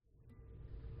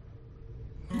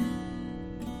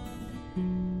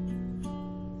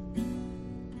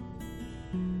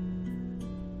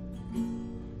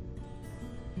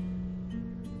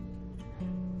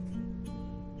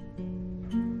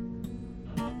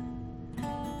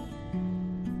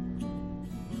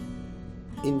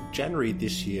In January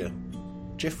this year,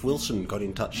 Jeff Wilson got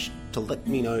in touch to let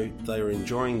me know they were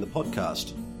enjoying the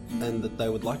podcast and that they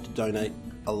would like to donate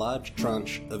a large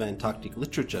tranche of Antarctic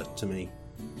literature to me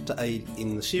to aid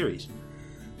in the series.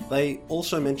 They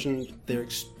also mentioned their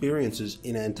experiences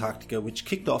in Antarctica, which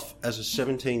kicked off as a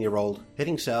 17-year-old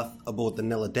heading south aboard the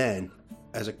Nella Dan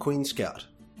as a Queen Scout.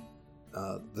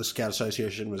 The Scout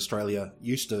Association of Australia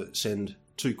used to send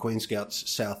 2 Queen Scouts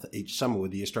south each summer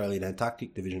with the Australian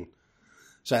Antarctic Division.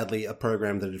 Sadly, a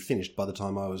program that had finished by the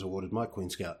time I was awarded my Queen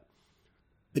Scout.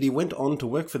 But he went on to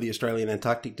work for the Australian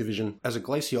Antarctic Division as a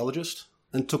glaciologist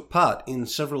and took part in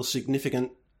several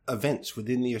significant events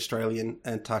within the Australian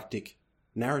Antarctic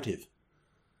narrative.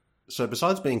 So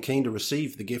besides being keen to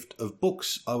receive the gift of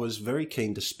books, I was very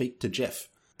keen to speak to Jeff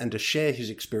and to share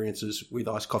his experiences with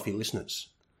Ice Coffee listeners.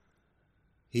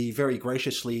 He very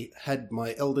graciously had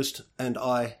my eldest and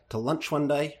I to lunch one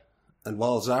day, and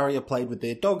while Zaria played with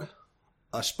their dog,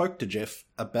 I spoke to Jeff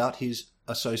about his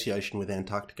association with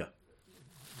Antarctica.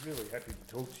 Really happy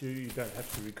to talk to you. You don't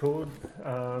have to record,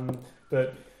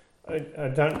 but I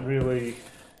don't really.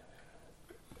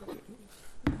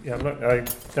 I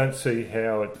don't see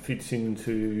how it fits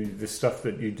into the stuff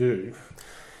that you do.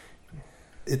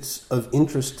 It's of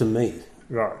interest to me,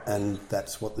 right? And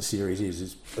that's what the series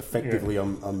is effectively.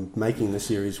 Yeah. I'm making the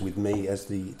series with me as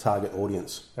the target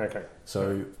audience. Okay.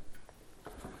 So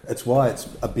it's why it's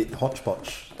a bit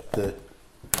hodgepodge that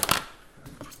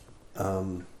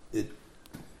it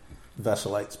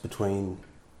vacillates between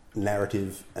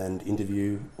narrative and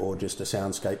interview, or just a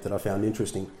soundscape that I found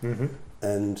interesting. Mm-hmm.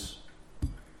 And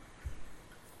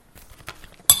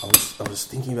I was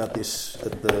thinking about this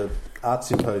at the art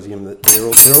symposium, that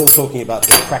they're all talking about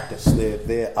their practice,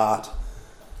 their art,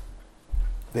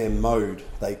 their mode.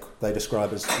 They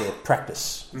describe as their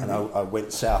practice. Mm-hmm. And I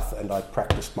went south and I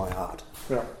practiced my art.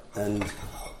 Yeah. And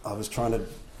I was trying to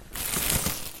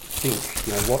think,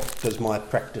 what does my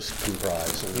practice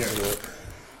comprise? And sort of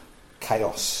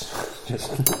chaos,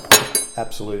 just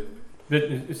absolute.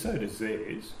 But so does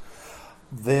theirs.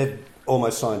 They're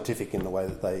almost scientific in the way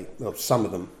that some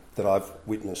of them that I've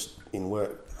witnessed in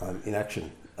work, in action,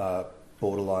 are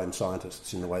borderline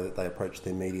scientists in the way that they approach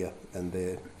their media and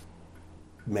their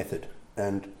method.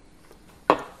 And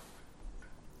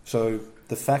so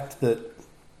the fact that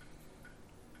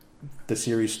the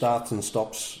series starts and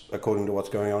stops according to what's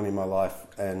going on in my life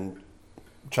and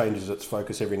changes its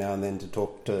focus every now and then to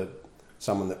talk to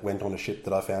someone that went on a ship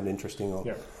that I found interesting,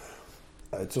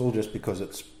 it's all just because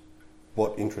it's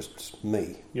what interests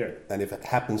me. Yeah. And if it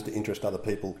happens to interest other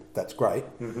people, that's great.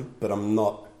 Mm-hmm. But I'm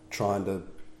not trying to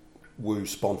woo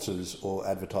sponsors or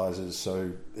advertisers,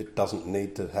 so it doesn't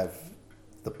need to have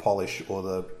the polish or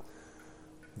the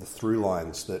through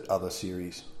lines that other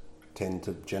series tend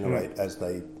to generate as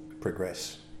they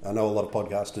progress. I know a lot of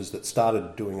podcasters that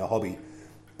started doing a hobby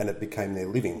and it became their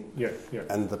living. Yeah.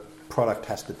 And the product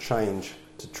has to change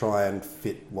to try and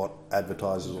fit what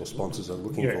advertisers or sponsors are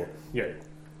looking for. Yeah.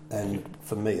 And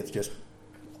for me, it's just,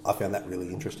 I found that really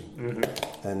interesting.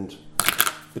 Mm-hmm. And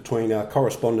between our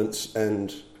correspondence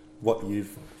and what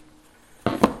you've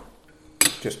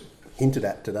just hinted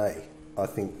at today, I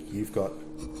think you've got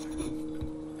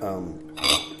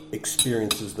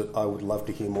experiences that I would love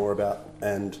to hear more about,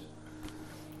 and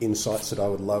insights that I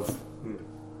would love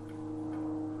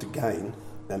to gain.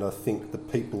 And I think the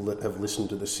people that have listened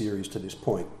to the series to this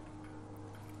point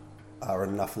are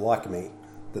enough like me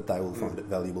that they will find it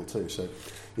valuable too. So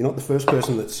you're not the first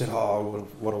person that said,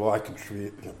 what do I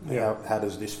contribute? How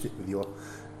does this fit with your...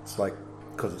 It's like,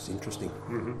 because it's interesting.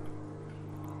 Mm-hmm.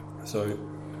 So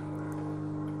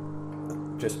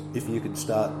just if you could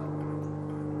start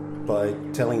by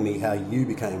telling me how you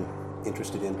became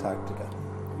interested in Antarctica.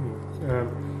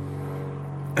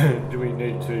 Do we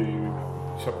need to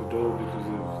shut the door because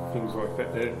of things like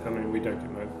that? I mean, we don't get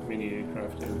many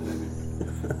aircraft here, do we?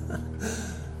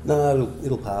 No,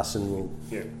 it'll pass and we'll...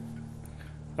 Yeah.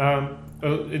 I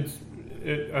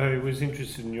was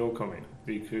interested in your comment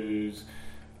because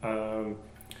I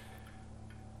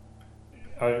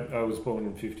was born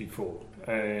in 1954,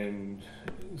 and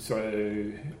so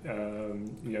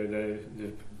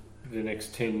the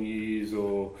next 10 years,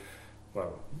 or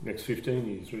next 15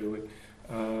 years really,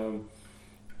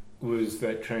 was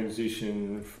that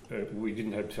transition. We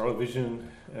didn't have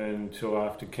television until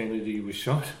after Kennedy was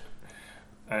shot.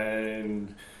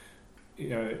 And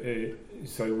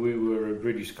so we were a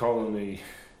British colony,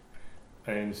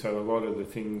 and so a lot of the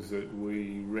things that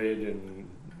we read and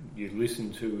you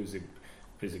listened to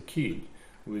as a kid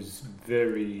was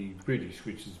very British,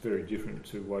 which is very different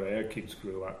to what our kids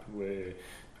grew up, where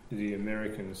the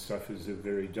American stuff is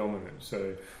very dominant.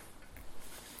 So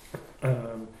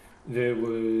there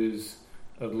was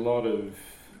a lot of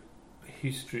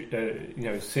history,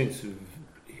 sense of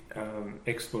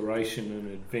exploration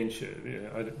and adventure.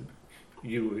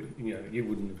 You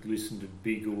wouldn't have listened to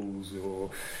Biggles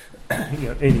or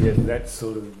any of that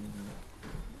sort of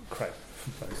crap,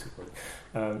 basically.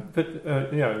 But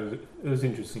it was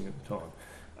interesting at the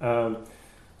time.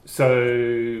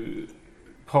 So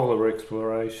polar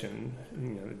exploration,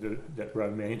 that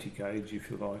romantic age, if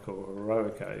you like, or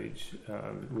heroic age,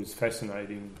 was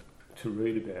fascinating to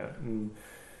read about. And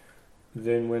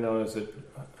then when I was at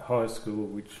high school,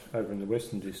 which over in the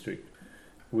Western District,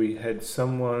 we had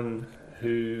someone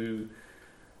who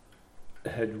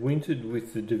had wintered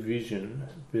with the division,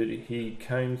 but he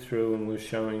came through and was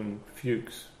showing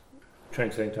Fuchs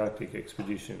Trans-Antarctic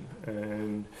Expedition,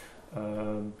 and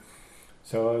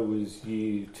so I was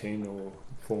year 10 or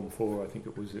Form 4, I think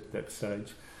it was at that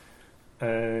stage,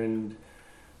 and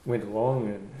went along,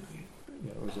 and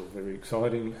it was all very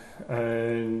exciting,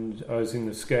 and I was in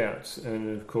the Scouts, and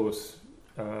of course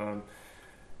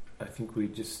I think we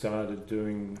just started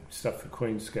doing stuff for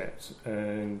Queen Scouts,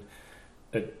 and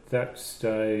at that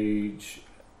stage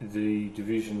the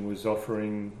division was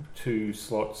offering 2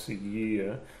 slots a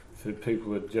year for people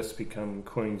who had just become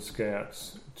Queen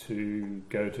Scouts to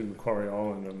go to Macquarie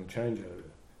Island on the changeover.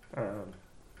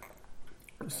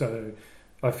 So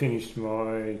I finished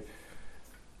my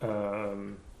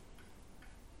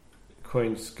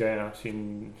Queen Scout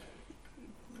in,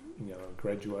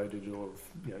 graduated or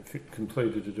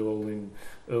completed it all in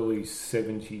early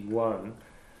 71,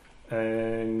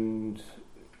 and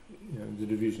the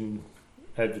division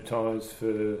advertised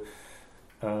for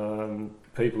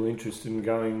people interested in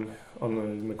going on the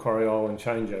Macquarie Island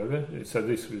changeover. So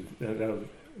this was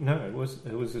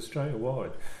it was Australia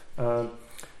wide,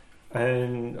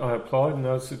 and I applied and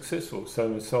I was successful. So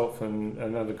myself and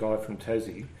another guy from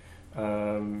Tassie,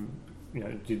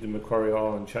 did the Macquarie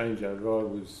Island changeover. I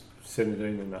was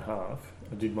 17 and a half.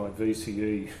 I did my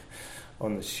VCE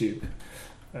on the ship.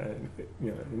 And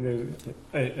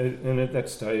at that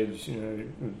stage,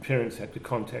 parents had to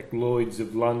contact Lloyd's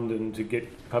of London to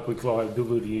get public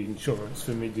liability insurance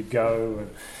for me to go.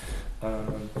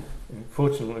 And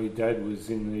fortunately, Dad was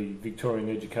in the Victorian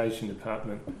Education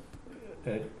Department.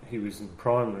 He was in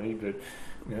primary, but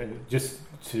just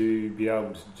to be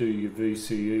able to do your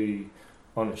VCE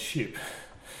on a ship,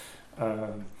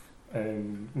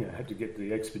 and had to get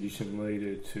the expedition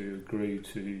leader to agree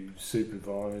to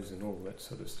supervise and all that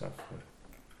sort of stuff.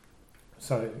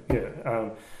 So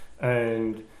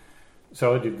and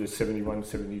so I did the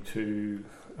 71-72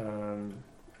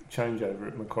 changeover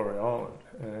at Macquarie Island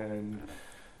and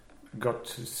got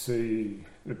to see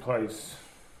the place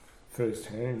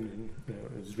firsthand, and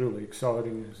it was really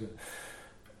exciting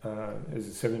as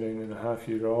a 17 and a half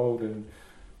year old, and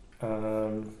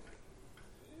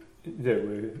there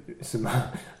were some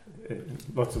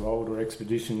lots of older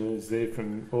expeditioners there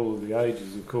from all of the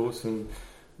ages, of course, and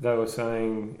they were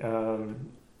saying,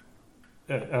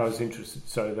 I was interested,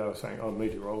 so they were saying,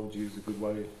 meteorology is a good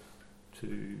way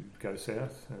to go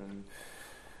south, and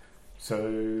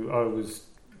so I was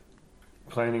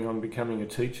planning on becoming a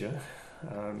teacher.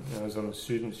 I was on a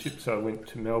student ship, so I went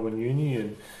to Melbourne Uni,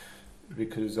 and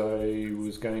because I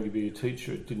was going to be a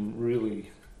teacher, it didn't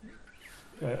really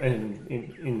and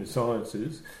in the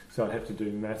sciences, so I had to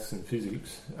do maths and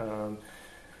physics,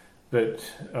 but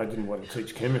I didn't want to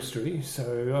teach chemistry,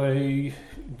 so I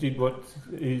did what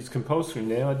is compulsory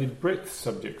now. I did breadth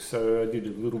subjects, so I did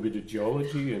a little bit of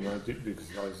geology, and I did because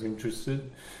I was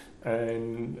interested,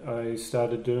 and I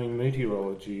started doing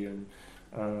meteorology, and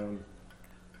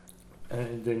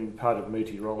then part of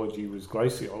meteorology was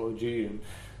glaciology, and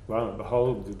lo and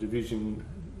behold, the division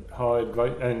hired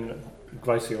and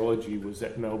glaciology was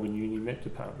at Melbourne Uni Met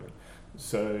Department.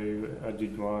 So I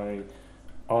did my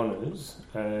honours,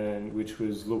 and which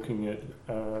was looking at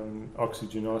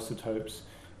oxygen isotopes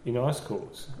in ice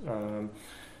cores,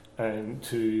 and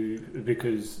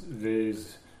because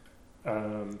there's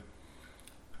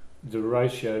the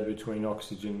ratio between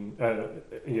oxygen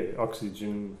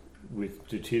with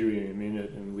deuterium in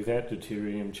it and without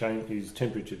deuterium is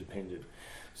temperature dependent.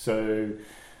 So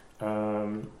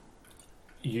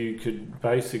you could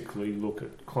basically look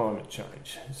at climate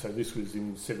change. So this was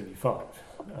in 75.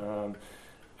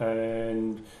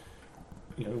 And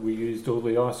we used all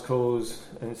the ice cores,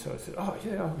 and so I said,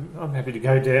 I'm happy to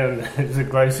go down as a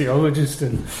glaciologist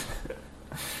and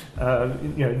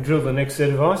drill the next set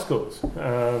of ice cores.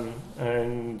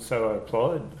 And so I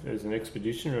applied as an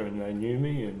expeditioner, and they knew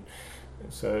me, and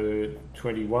so at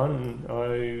 21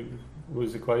 I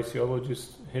was a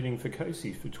glaciologist heading for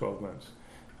Casey for 12 months.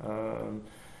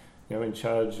 in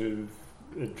charge of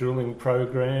a drilling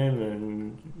program,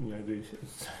 and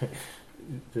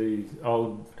the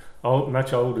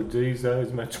much older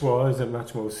Dizos, much wiser,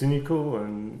 much more cynical,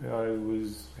 and I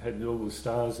had all the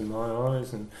stars in my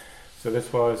eyes, and so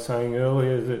that's why I was saying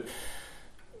earlier that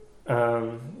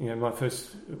my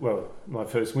first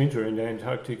winter in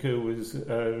Antarctica was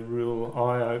a real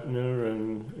eye opener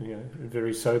and a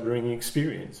very sobering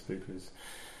experience, because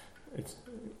it's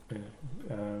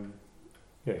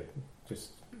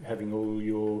just having all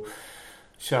your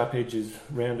sharp edges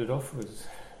rounded off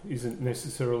isn't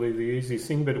necessarily the easiest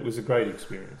thing, but it was a great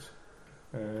experience.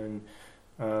 And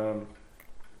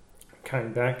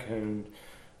came back and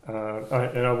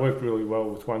I worked really well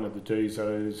with one of the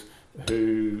Dizos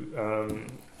who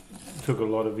took a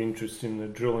lot of interest in the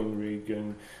drilling rig,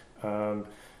 and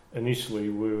initially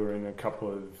we were in a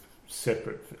couple of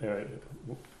separate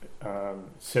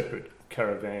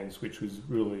caravans, which was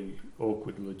really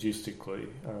awkward logistically.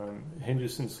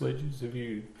 Henderson sledges, have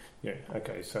you? Yeah,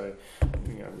 okay, so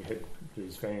we had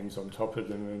these vans on top of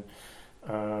them,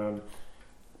 and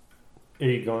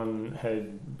Egon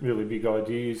had really big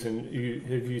ideas. And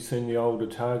have you seen the old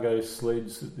Otago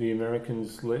sleds that the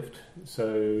Americans left?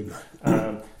 So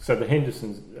the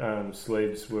Henderson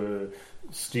sleds were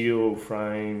steel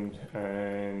framed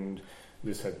and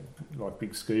just had like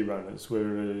big ski runners,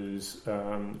 whereas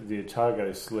the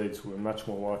Otago sleds were much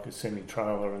more like a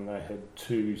semi-trailer, and they had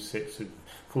two sets of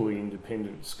fully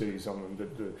independent skis on them, but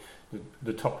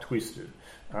the top twisted,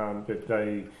 but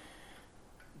they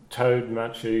towed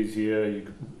much easier.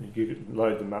 You could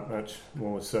load them up much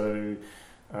more. So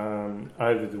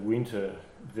over the winter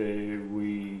there,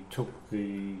 we took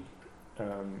the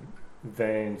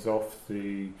vans off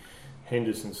the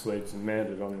Henderson sleds and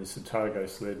mounted on this Otago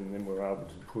sled, and then we were able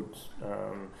to put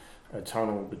a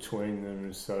tunnel between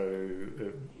them, so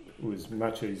it was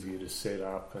much easier to set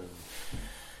up and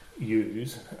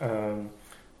use.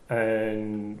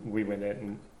 And we went out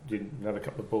and did another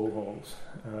couple of ball holes,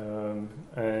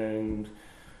 and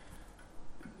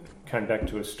came back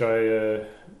to Australia,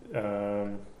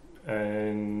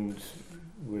 and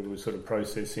we were sort of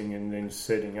processing and then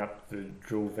setting up the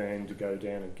drill van to go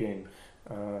down again.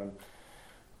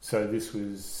 So this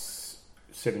was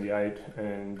 78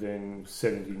 and then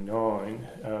 79,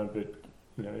 but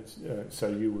so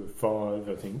you were 5,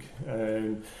 I think,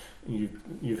 and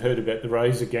you've heard about the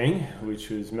Razor Gang, which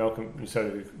was Malcolm.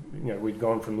 So we'd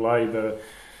gone from Labor.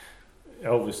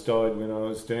 Elvis died when I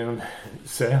was down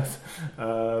south,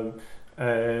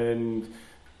 and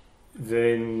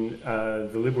then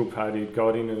the Liberal Party had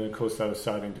got in, and of course they were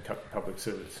starting to cut the public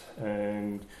service.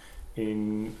 And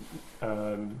in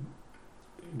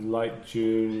late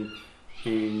June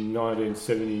in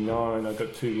 1979, I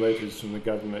got 2 letters from the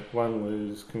government. One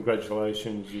was,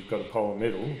 congratulations, you've got a Polar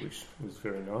Medal, which was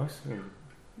very nice and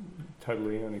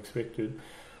totally unexpected.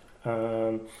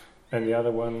 And the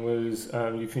other one was,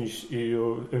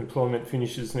 your employment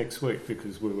finishes next week,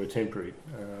 because we were temporary,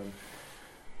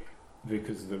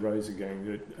 because of the Razor Gang.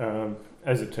 But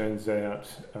as it turns out,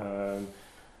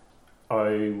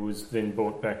 I was then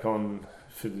brought back on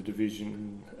for the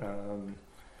division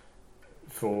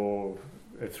for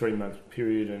a 3-month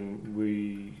period,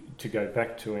 and to go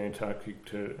back to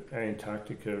Antarctica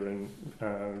and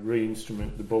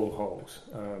re-instrument the ball holes,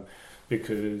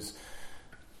 because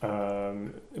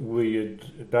we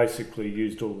had basically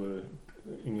used all the,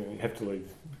 you have to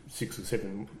leave 6 or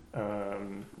 7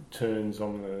 turns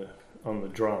on the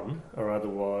drum, or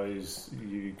otherwise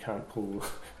you can't pull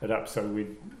it up. So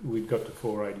we'd got to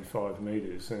 485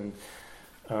 metres, and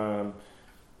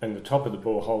the top of the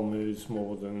borehole moves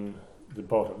more than the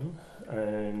bottom,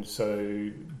 and so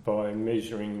by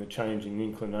measuring the change in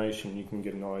inclination you can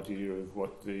get an idea of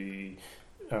what the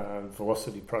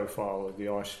velocity profile of the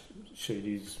ice sheet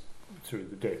is through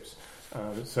the depths.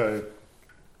 So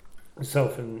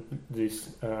myself and this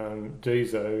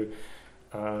Dizo,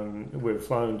 we were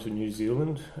flown to New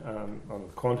Zealand on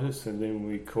the Qantas, and then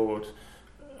we caught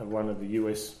one of the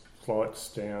US flights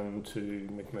down to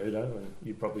McMurdo, and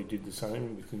you probably did the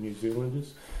same with the New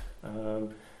Zealanders.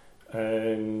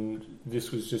 And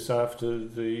this was just after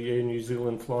the Air New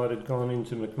Zealand flight had gone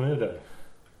into McMurdo.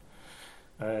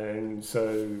 And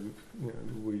so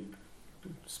we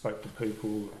spoke to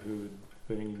people who had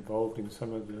been involved in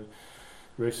some of the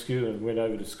rescue, and went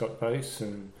over to Scott Base,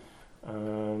 and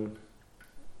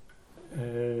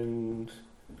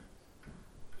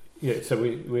so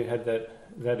we had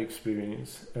that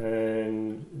experience,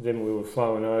 and then we were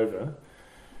flown over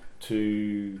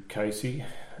to Casey,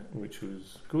 which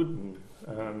was good.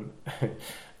 And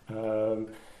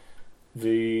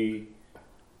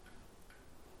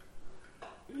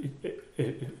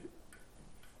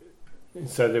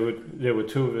so there were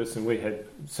two of us, and we had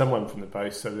someone from the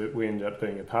base, so that we ended up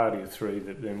being a party of three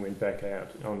that then went back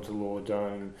out onto Law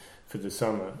Dome for the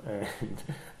summer.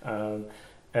 And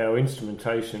our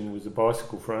instrumentation was a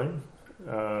bicycle frame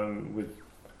with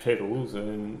pedals,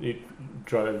 and it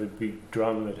drove a big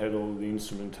drum that had all the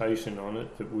instrumentation on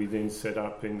it that we then set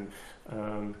up in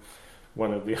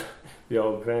one of the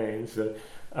old vans.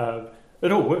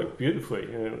 It all worked beautifully.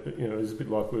 It was a bit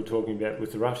like we were talking about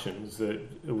with the Russians, that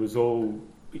it was all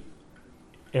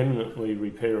eminently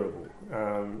repairable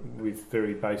with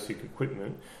very basic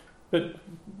equipment, but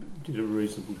did a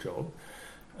reasonable job.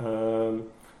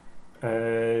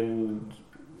 And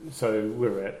so we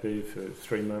were out there for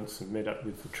 3 months and met up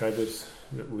with the Travis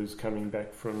that was coming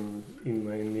back from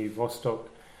inland near Vostok,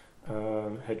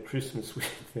 had Christmas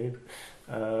with them.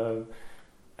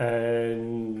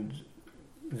 And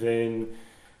then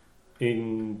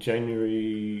in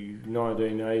January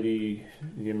 1980,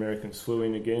 the Americans flew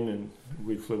in again, and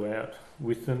we flew out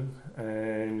with them,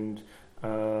 and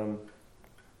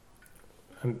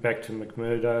back to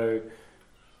McMurdo,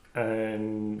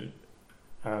 and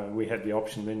we had the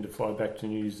option then to fly back to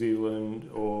New Zealand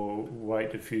or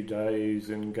wait a few days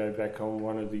and go back on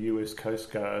one of the US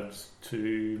Coast Guards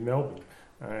to Melbourne.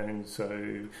 And so,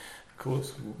 of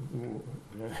course,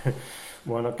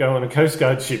 why not go on a Coast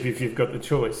Guard ship if you've got the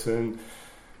choice? And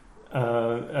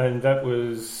that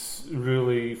was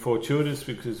really fortuitous,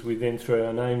 because we then threw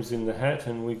our names in the hat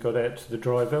and we got out to the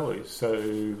Dry Valleys. So,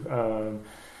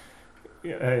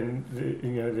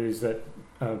 there's that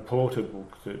Porter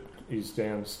book that is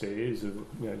downstairs of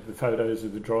the photos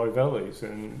of the Dry Valleys,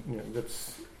 and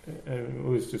it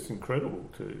was just incredible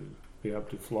to be able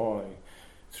to fly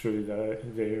through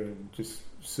there and just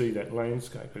see that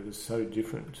landscape. It was so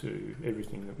different to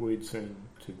everything that we'd seen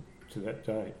to that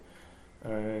date.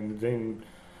 And then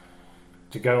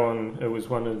to go on, it was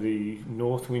one of the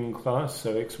Northwind class,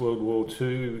 so ex-World War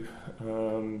II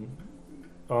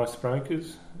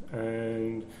icebreakers,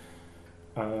 and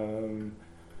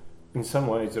in some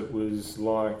ways it was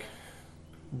like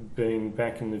being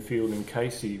back in the field in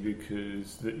Casey,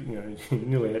 because you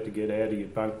nearly had to get out of your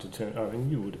bunk to turn. I mean,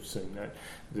 you would have seen that.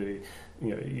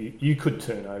 You could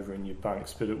turn over in your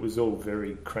bunks, but it was all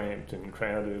very cramped and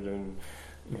crowded, and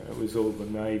it was all the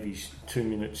Navy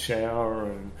 2-minute shower,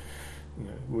 and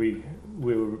we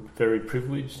were very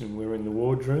privileged, and we were in the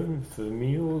wardroom for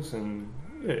meals, and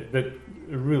but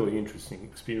a really interesting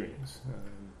experience.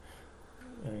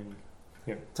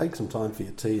 Take some time for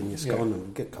your tea and your scone,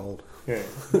 and get cold. Yeah,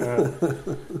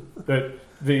 but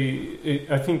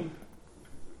I think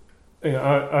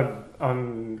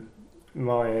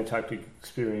my Antarctic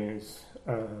experience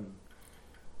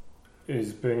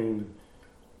has been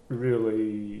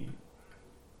really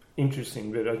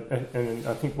interesting. But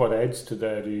I think what adds to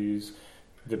that is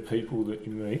the people that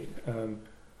you meet.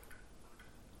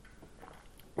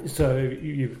 So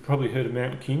you've probably heard of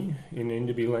Mount King in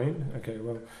Enderby Land. Okay,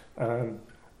 well,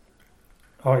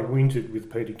 I wintered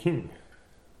with Peter King,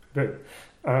 but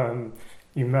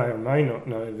you may or may not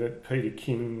know that Peter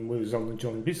King was on the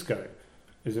John Biscoe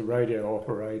as a radio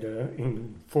operator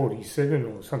in 47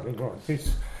 or something like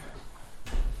this,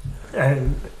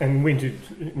 and wintered.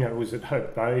 Was at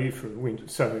Hope Bay for a winter.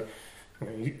 So,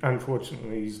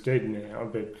 unfortunately, he's dead now.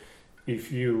 But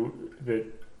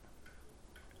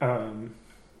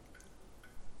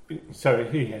so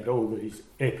he had all these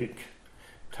epic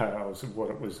tales of what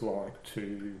it was like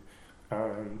to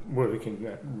work in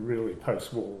that really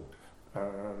post-war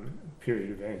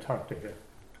period of Antarctica.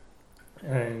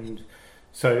 And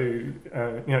so,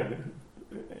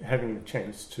 having the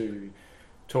chance to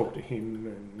talk to him,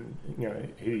 and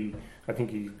I think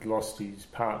he lost his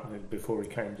partner before he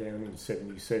came down in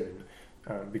 77,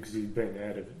 because he'd been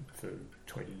out of it for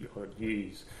 20 odd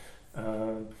years.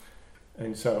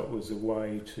 And so it was a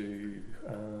way to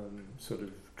sort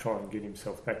of try and get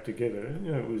himself back together.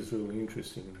 It was really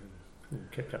interesting. I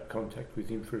kept up contact with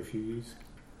him for a few years.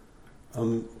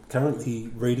 I'm currently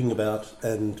reading about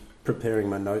and preparing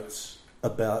my notes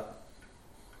about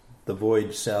the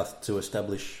voyage south to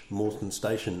establish Moulton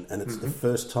Station, and it's the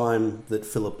first time that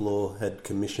Philip Law had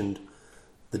commissioned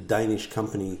the Danish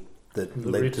company that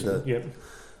led to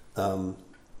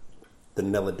the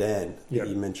Nella Dan that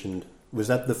you mentioned. Was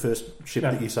that the first ship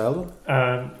that you sailed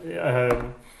on?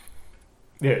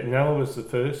 Nella was the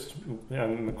first,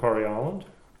 Macquarie Island,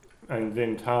 and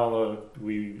then Tala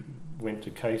we went to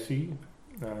Casey,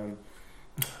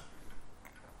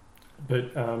 but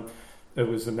it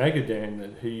was the Magadan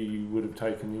that he would have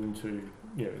taken into,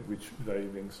 which they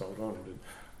then sold on.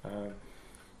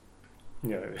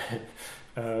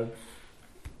 But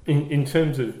in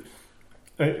terms of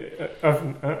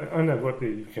I know what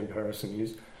the comparison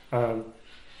is.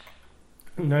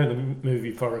 You know the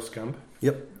movie Forrest Gump?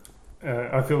 Yep.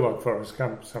 I feel like Forrest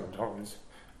Gump sometimes.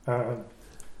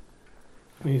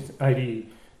 He's 80.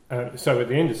 So at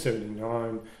the end of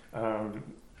 79,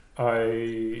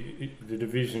 the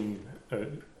division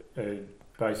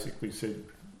basically said,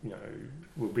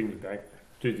 we'll bring you back,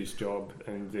 do this job,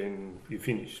 and then you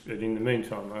finish. But in the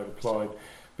meantime, I'd applied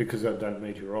because I'd done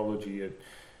meteorology at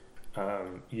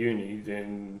uni.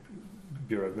 Then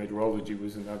Bureau of Meteorology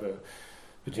was another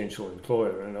potential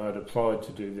employer, and I'd applied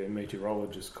to do their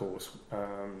meteorologist course,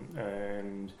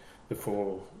 and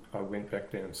before I went back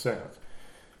down south.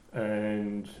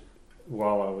 And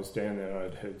while I was down there,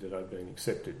 I'd heard that I'd been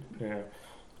accepted. Now,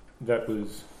 that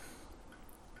was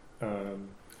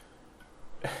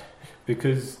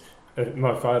because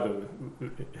my father,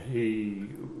 he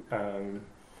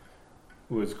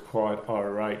was quite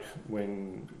irate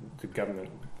when the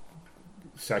government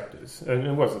sacked us, and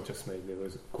it wasn't just me, there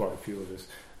was quite a few of us,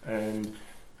 and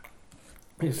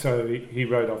so he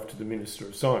wrote off to the Minister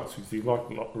of Science because he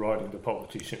liked writing to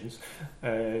politicians,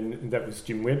 and that was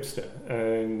Jim Webster,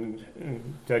 and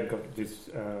Dad got this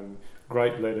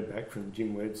great letter back from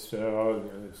Jim Webster,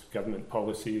 it's government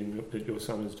policy and that your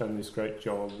son has done this great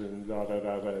job and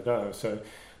da. So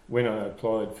when I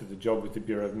applied for the job with the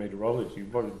Bureau of Meteorology,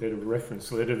 what a better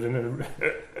reference letter than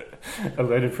a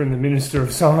letter from the Minister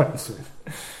of Science.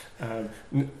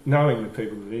 Knowing the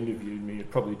people that interviewed me, it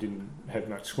probably didn't have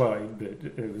much sway, but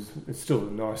it's still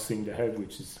a nice thing to have,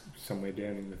 which is somewhere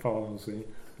down in the files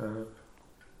there.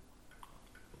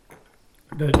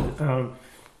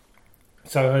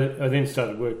 So I then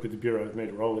started work with the Bureau of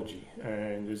Meteorology,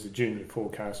 and as a junior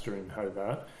forecaster in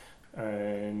Hobart,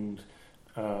 and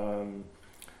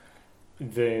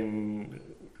then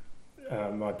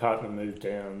my partner moved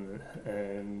down,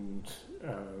 and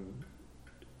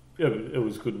it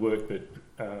was good work, but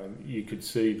you could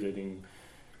see that in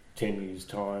 10 years'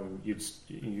 time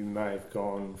you may have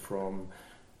gone from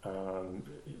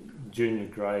junior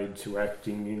grade to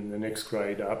acting in the next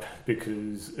grade up,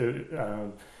 because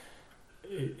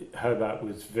Hobart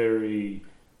was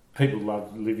people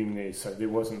loved living there, so there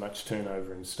wasn't much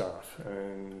turnover in staff,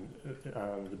 and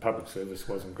the public service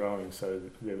wasn't growing, so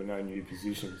there were no new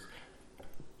positions.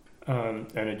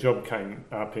 And a job came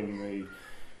up in the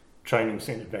training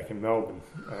centre back in Melbourne,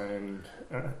 and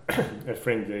a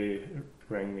friend there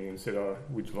rang me and said,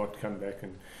 would you like to come back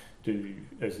and do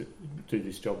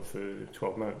this job for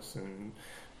 12 months? And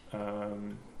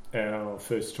our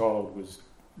first child was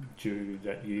due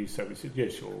that year, so we said, yeah,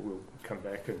 sure, we'll come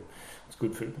back, and it's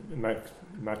good for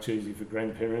much easier for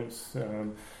grandparents,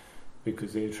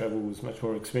 because their travel was much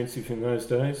more expensive in those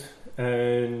days.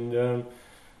 And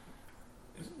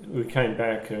we came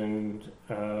back, and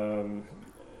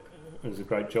it was a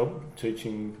great job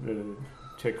teaching the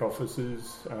tech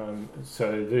officers.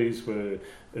 So these were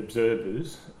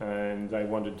observers, and they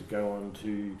wanted to go on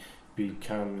to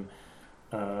become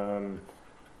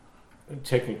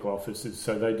technical officers,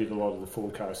 so they did a lot of the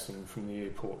forecasting from the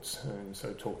airports, and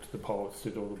so talked to the pilots,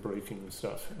 did all the briefing and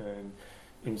stuff. And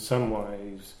in some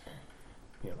ways,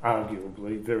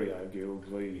 arguably, very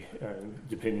arguably,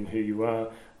 depending who you are,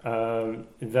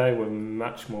 they were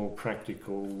much more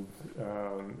practical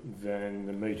than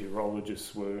the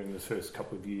meteorologists were in the first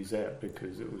couple of years out,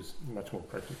 because it was a much more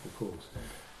practical course.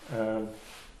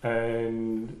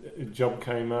 And a job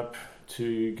came up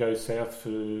to go south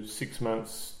for 6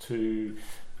 months to,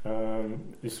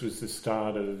 this was the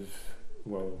start of,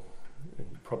 well,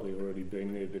 probably already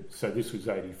been there, but so this was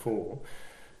 84,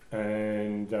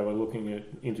 and they were looking at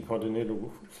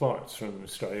intercontinental flights from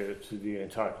Australia to the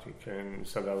Antarctic, and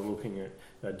so they were looking at,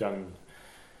 they'd done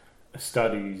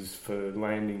studies for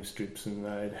landing strips, and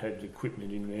they'd had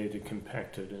equipment in there to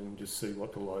compact it and just see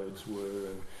what the loads were.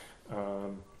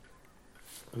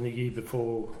 And the year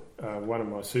before, one of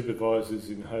my supervisors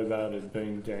in Hobart had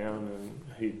been down, and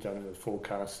he'd done the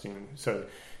forecasting. So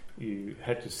you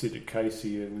had to sit at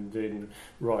Casey and then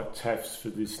write TAFs for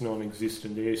this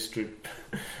non-existent airstrip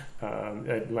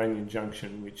at Lanyon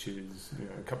Junction, which is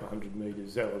a couple of 100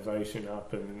 metres elevation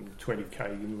up and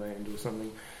 20k inland or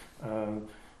something.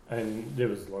 And there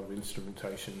was a lot of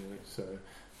instrumentation there, so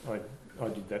I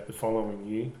did that the following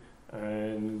year,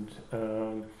 and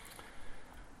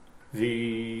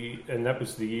that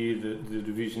was the year that the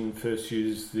division first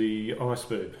used the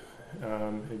Iceberg.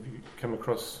 Have you come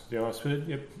across the Iceberg?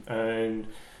 Yep. And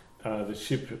the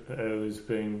ship was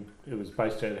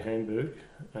based out of Hamburg,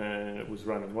 and it was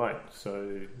running late,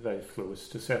 so they flew us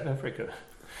to South Africa.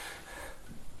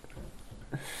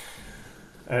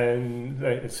 And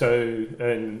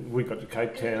we got to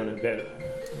Cape Town about.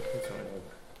 Sorry,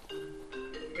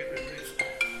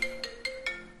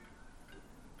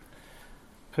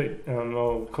 Pete,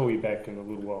 I'll call you back in a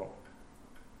little while.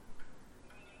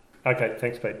 Okay,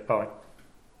 thanks, Pete. Bye.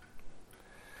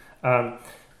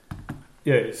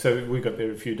 So we got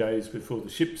there a few days before the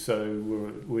ship,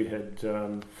 so we had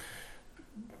time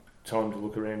to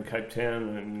look around Cape Town,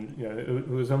 and it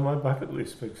was on my bucket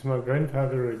list because my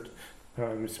grandfather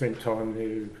had spent time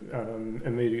there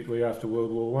immediately after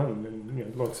World War One,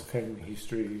 and lots of family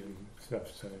history and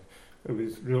stuff. So it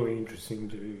was really interesting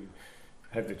to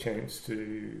have the chance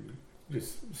to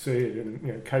just see it,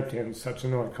 and Cape Town's such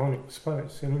an iconic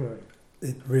space anyway.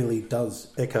 It really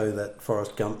does echo that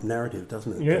Forrest Gump narrative,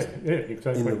 doesn't it? Yeah,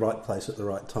 exactly. In the right place at the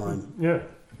right time. Yeah.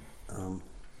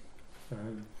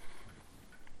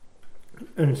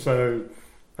 And so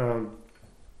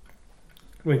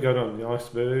we got on the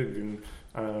iceberg,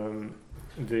 and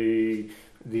the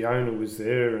owner was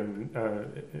there, and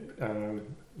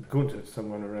Gunther,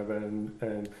 someone or other,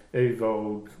 and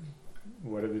Evold,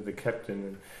 whatever, the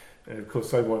captain, and of course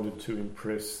they wanted to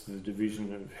impress the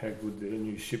division of how good their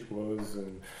new ship was,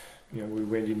 and we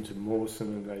went into Mawson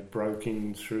and they broke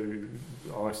in through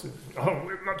ice and,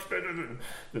 we're much better than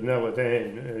the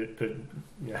Neladan, but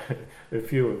a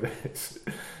few of us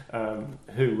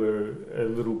who were a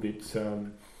little bit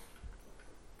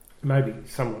maybe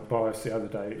somewhat biased the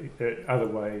other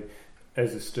way.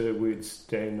 As a stir, we'd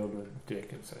stand on the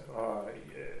deck and say,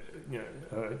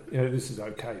 this is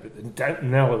okay, but the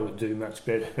Nella would do much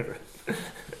better.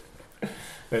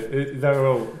 It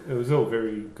was all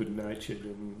very good-natured,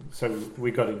 and so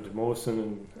we got into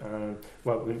Mawson, and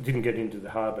we didn't get into the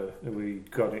harbour. We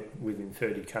got it within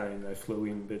 30k, and they flew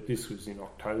in, but this was in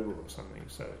October or something,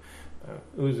 so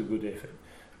it was a good effort.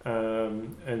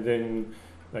 And then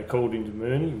they called into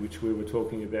Murney, which we were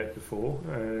talking about before,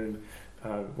 and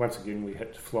once again we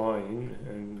had to fly in,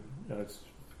 and I was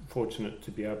fortunate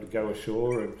to be able to go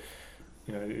ashore. And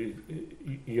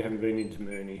you haven't been into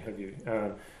Murney, have you?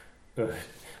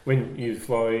 When you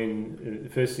fly in, the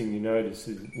first thing you notice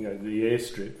is the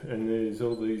airstrip, and there's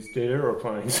all these dead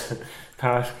aeroplanes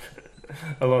parked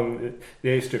along the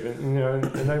airstrip,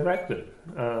 and they wrapped it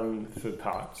for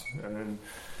parts. And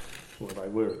they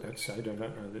were at that stage. I don't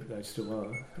know that they still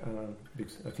are,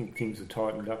 because I think things have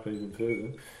tightened up even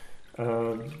further.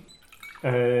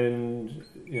 And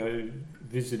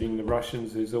visiting the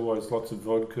Russians, there's always lots of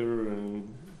vodka,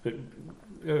 but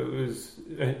it was,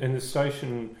 and the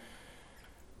station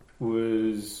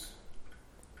was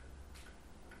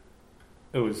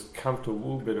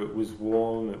comfortable, but it was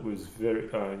warm. It was very.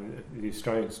 The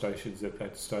Australian stations at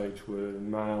that stage were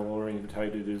male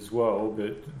orientated as well,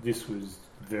 but this was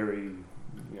very,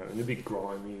 and a bit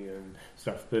grimy and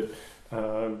stuff. But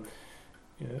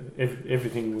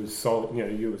everything was solid.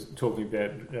 You were talking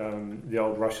about the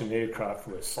old Russian aircraft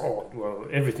were solid. Well,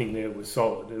 everything there was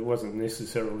solid. It wasn't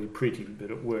necessarily pretty, but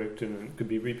it worked and it could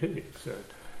be repaired. So,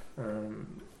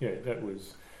 that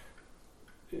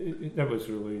was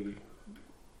really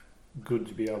good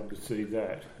to be able to see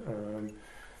that. And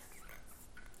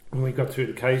we got through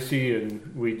to Casey,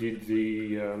 and we did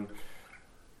the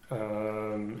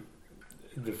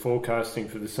forecasting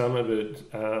for the summer,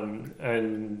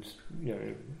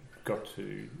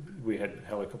 we had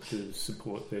helicopter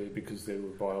support there because there were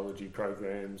biology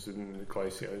programs and the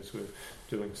glaciers were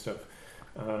doing stuff.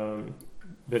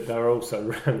 But they were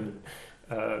also running,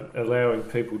 allowing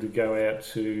people to go out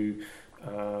to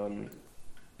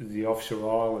the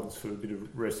offshore islands for a bit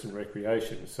of rest and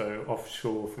recreation. So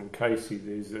offshore from Casey,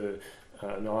 there's an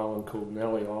island called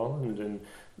Nellie Island, and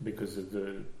because of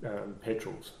the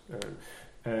petrels,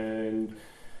 and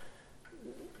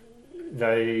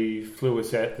they flew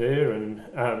us out there,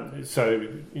 and so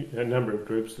a number of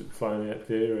groups had flown out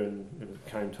there, and it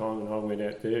came time, and I went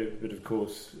out there. But of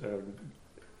course,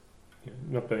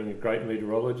 not being a great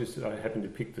meteorologist, I happened to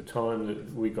pick the time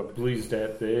that we got blizzed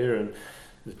out there, and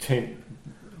the tent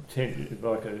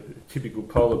like a typical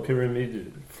polar pyramid,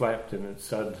 it flapped and it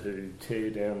started to tear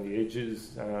down the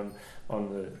edges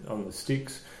on the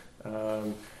sticks,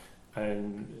 and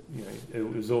it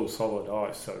was all solid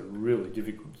ice, so really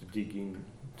difficult to dig in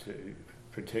to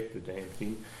protect the damn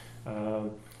thing.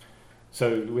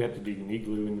 So we had to dig an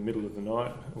igloo in the middle of the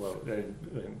night. Well, it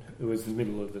was the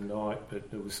middle of the night, but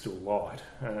it was still light.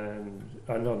 And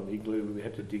not an igloo, we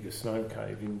had to dig a snow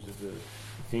cave into the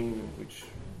thing, which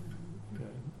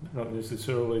not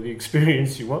necessarily the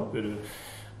experience you want, but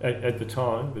at the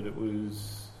time. But it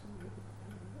was,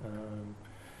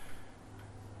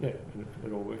 it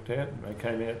all worked out. And they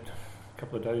came out a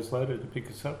couple of days later to pick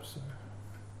us up. So,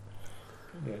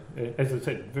 as I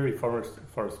said, very Forrest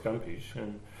Gumpish,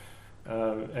 and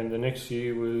the next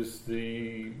year was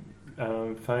the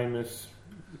famous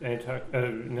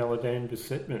Neladan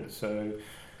besetment. So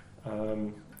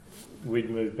we'd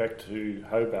moved back to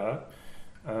Hobart,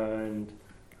 and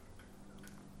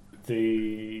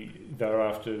they were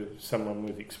after someone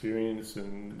with experience,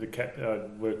 and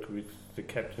I'd worked with the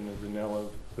captain of the Nella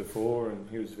before, and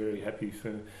he was very happy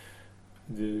for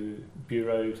the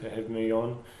Bureau to have me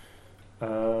on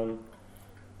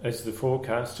as the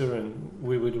forecaster, and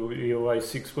we would be away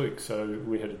 6 weeks, so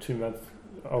we had a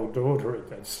 2-month-old daughter at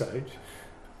that stage,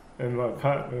 and my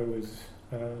partner was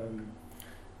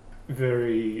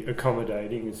very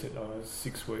accommodating and said,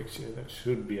 6 weeks, yeah, that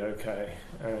should be okay.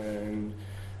 And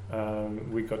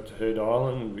we got to Heard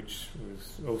Island, which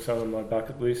was also on my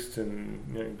bucket list,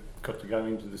 and got to go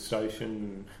into the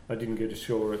station. I didn't get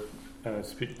ashore at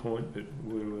Spit Point, but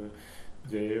we were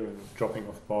there and dropping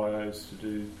off bios to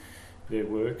do their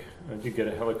work. I did get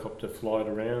a helicopter flight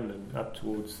around and up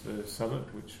towards the summit,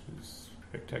 which was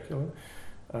spectacular.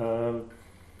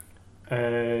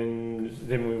 And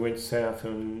then we went south,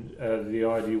 and the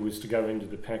idea was to go into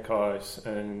the pack ice,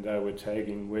 and they were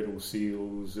tagging Weddell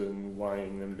seals and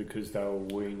weighing them because they were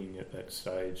weaning at that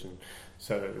stage, and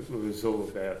so it was all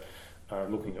about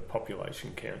looking at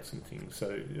population counts and things.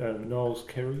 So Niles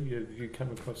Kerry, have you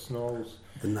come across Niles?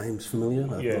 The name's familiar?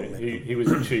 He was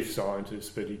a chief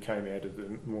scientist, but he came out of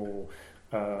the more...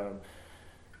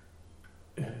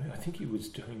 I think he was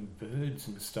doing birds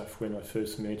and stuff when I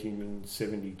first met him in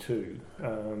 1972,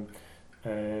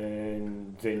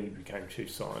 and then he became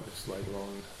chief scientist later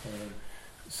on.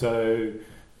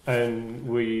 And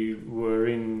we were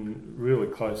in really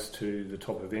close to the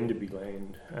top of Enderby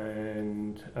Land,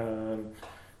 and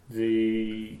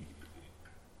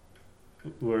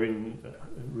we're in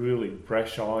really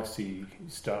brash, icy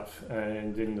stuff,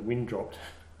 and then the wind dropped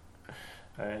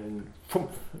and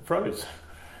froze.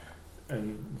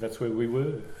 And that's where we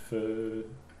were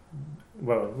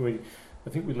I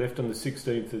think we left on the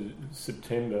 16th of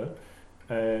September,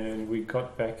 and we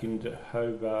got back into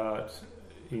Hobart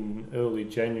in early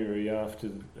January after...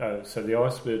 so the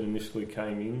Icebird initially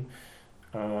came in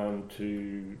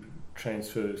to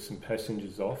transfer some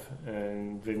passengers off,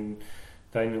 and then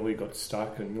they nearly got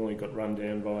stuck and nearly got run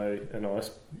down by an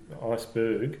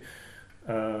iceberg.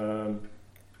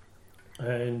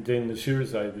 And then the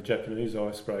Shirazé, the Japanese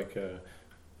icebreaker,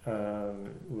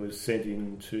 was sent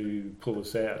in to pull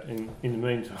us out. In the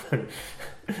meantime,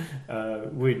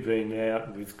 we'd been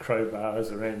out with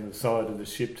crowbars around the side of the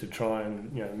ship to try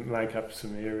and make up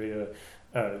some area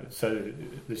so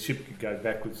the ship could go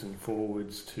backwards and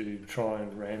forwards to try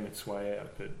and ram its way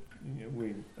out. But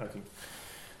I think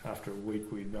after a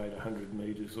week we'd made 100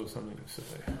 metres or something, so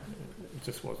it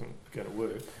just wasn't going to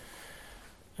work.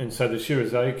 And so the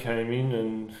Shirazé came in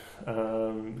and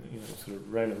sort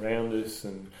of ran around us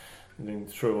and then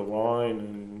threw a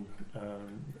line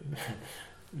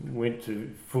and went to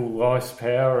full ice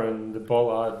power, and the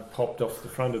bollard popped off the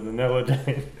front of the Nella.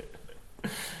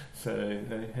 So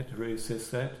they had to reassess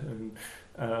that, and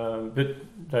but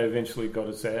they eventually got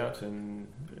us out, and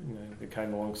they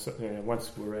came along.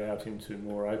 Once we were out into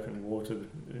more open water,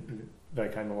 they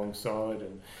came alongside,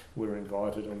 and we were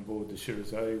invited on board the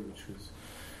Shirazé, which was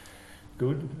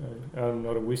good. I'm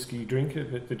not a whiskey drinker,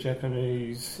 but the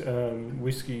Japanese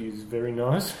whiskey is very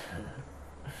nice.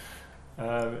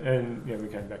 And we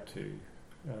came back to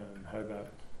Hobart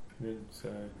then, so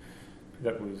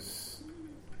that was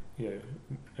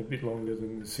a bit longer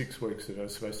than the 6 weeks that I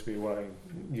was supposed to be away.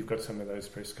 You've got some of those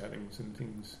press cuttings and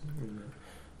things in the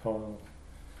file.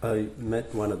 I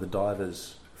met one of the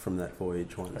divers from that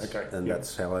voyage once, and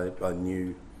that's how I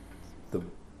knew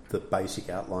the basic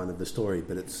outline of the story,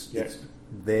 but it's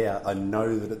there. I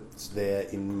know that it's there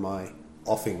in my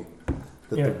offing,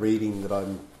 that the reading that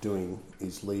I'm doing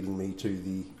is leading me to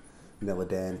the Nella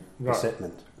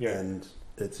resettlement, and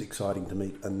it's exciting to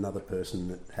meet another person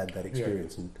that had that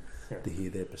experience and to hear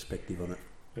their perspective on it.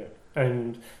 Yeah,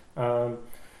 and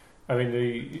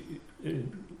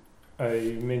I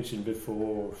mentioned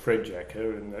before Fred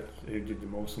Jacker, and that who did the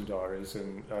Mawson Diaries,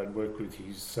 and I'd worked with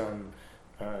his son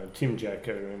Tim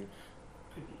Jacker,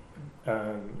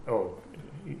 or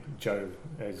Joe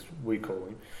as we call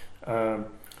him,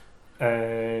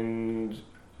 and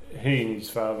he and his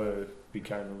father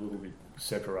became a little bit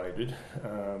separated.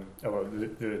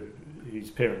 His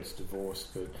parents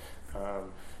divorced, but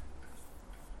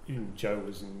Joe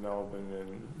was in Melbourne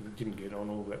and didn't get on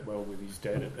all that well with his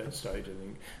dad at that stage, I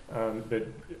think.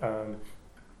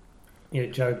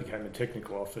 Joe became a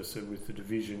technical officer with the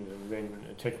division, and then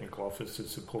a technical officer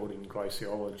supporting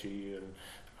glaciology, and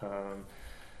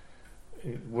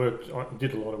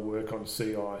did a lot of work on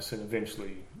sea ice, and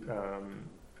eventually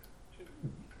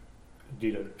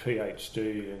did a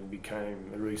PhD and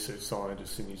became a research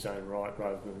scientist in his own right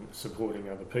rather than supporting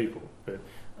other people. But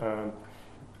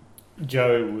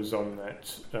Joe was on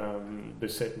that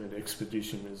besetment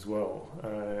expedition as well,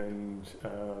 and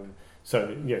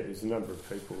so there's a number of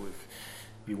people.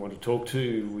 If you want to talk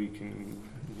to, we can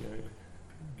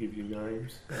give you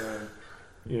names.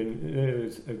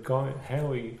 There's a guy,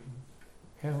 Howie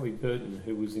Burton,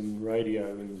 who was in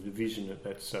radio in the division at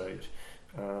that stage.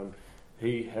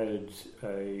 He had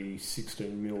a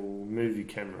 16mm movie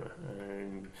camera,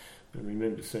 and I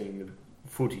remember seeing the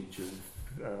footage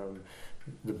of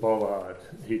the bollard.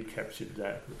 He'd captured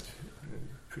that, which is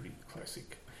a pretty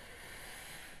classic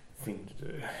thing to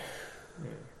do. Yeah.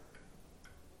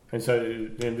 And so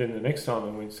then the next time I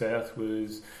went south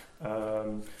was,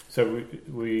 a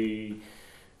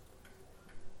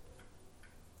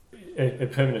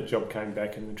permanent job came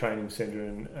back in the training centre,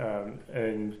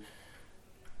 and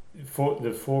for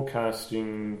the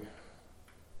forecasting,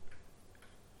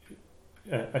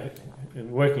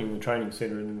 working in the training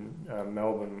centre in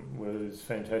Melbourne was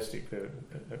fantastic.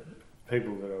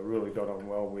 People that I really got on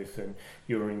well with, and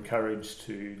you were encouraged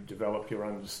to develop your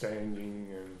understanding,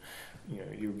 and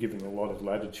you were given a lot of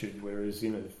latitude. Whereas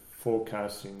in a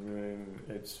forecasting room,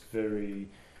 it's very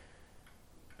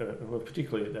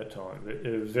particularly at that time,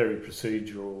 it was very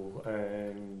procedural,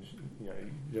 and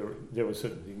there were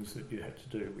certain things that you had to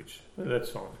do, which that's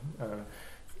fine.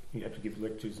 You had to give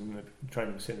lectures in the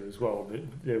training centre as well, but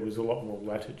there was a lot more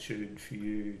latitude for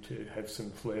you to have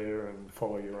some flair and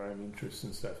follow your own interests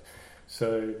and stuff.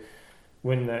 So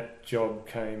when that job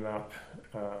came up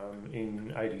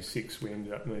in '86, we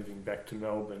ended up moving back to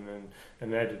Melbourne, and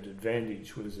an added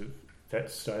advantage was at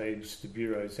that stage the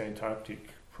Bureau's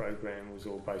Antarctic program was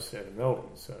all based out of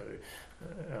Melbourne, so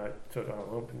I thought,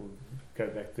 we'll go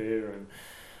back there and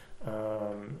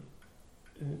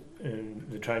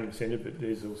the training centre, but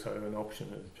there's also an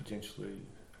option of potentially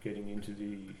getting into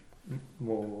the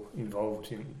more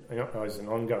involved in as an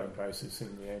ongoing basis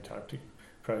in the Antarctic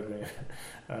program,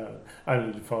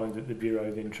 only to find that the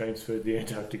Bureau then transferred the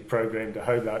Antarctic program to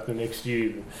Hobart the next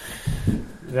year.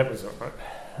 That was all right.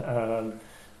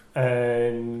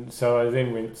 And so I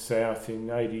then went south in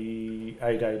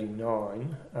 88,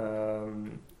 89,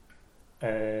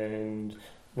 and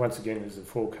once again as a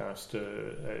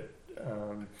forecaster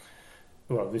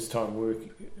this time I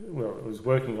was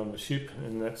working on the ship,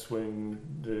 and that's when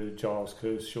the Giles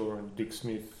Kershaw and Dick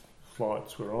Smith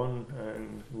flights were on,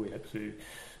 and we had to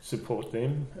support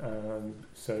them.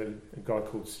 So a guy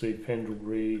called Steve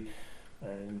Pendlebury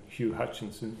and Hugh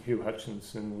Hutchinson. Hugh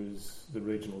Hutchinson was the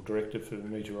regional director for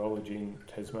meteorology in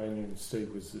Tasmania, and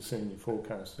Steve was the senior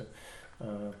forecaster,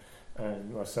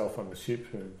 and myself on the ship.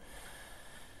 And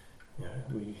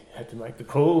we had to make the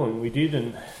call, and we did,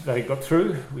 and they got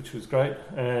through, which was great.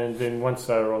 And then once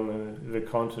they were on the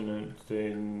continent,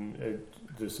 then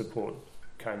the support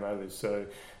came over. So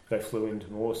they flew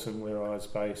into Mawson, where I was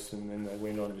based, and then they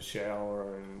went on to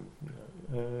Shower,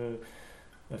 and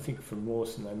I think from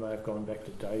Mawson they may have gone back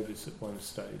to Davis at one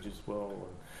stage as well.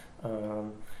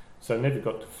 So I never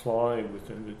got to fly with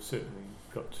them, but certainly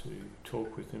got to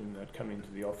talk with them. They'd come into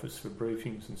the office for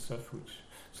briefings and stuff,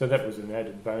 so that was an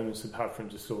added bonus, apart from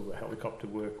just all the helicopter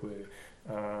work, where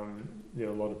there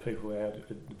were a lot of people out at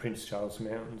the Prince Charles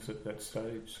Mountains at that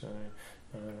stage. So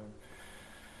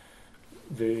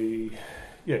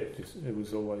it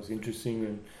was always interesting,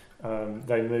 and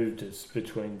they moved us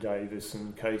between Davis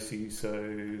and Casey, so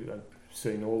I've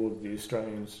seen all of the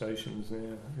Australian stations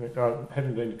now. I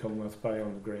haven't been to Commonwealth Bay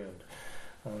on the ground,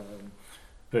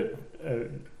 but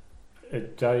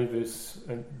at Davis,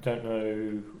 I don't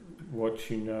know what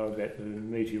you know about the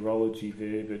meteorology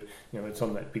there, but it's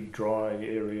on that big dry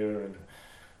area,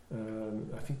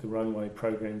 and I think the runway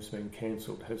program's been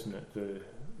cancelled, hasn't it?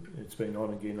 It's been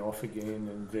on again, off again,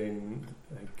 and then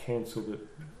they cancelled it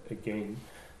again.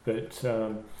 But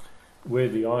where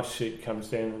the ice sheet comes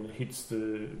down and hits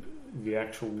the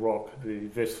actual rock, the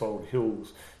Vestfold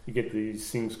Hills, you get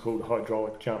these things called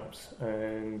hydraulic jumps.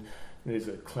 And there's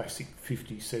a classic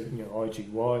 57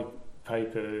 IGY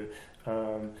paper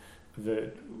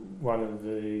that one of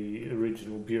the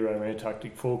original Bureau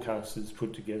Antarctic forecasters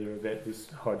put together about this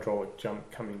hydraulic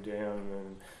jump coming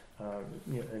down,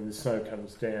 and the snow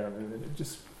comes down and it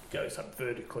just goes up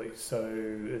vertically. So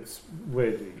it's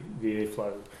where the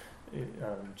airflow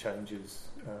changes.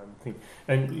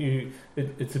 And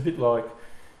it's a bit like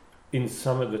in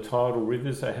some of the tidal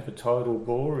rivers, they have a tidal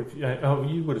bore.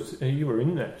 You were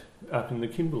in that up in the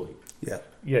Kimberley.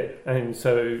 Yeah, and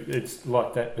so it's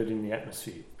like that, but in the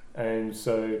atmosphere. And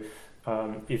so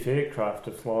if aircraft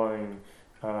are flying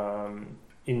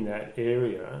in that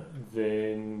area,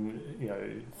 then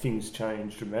things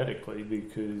change dramatically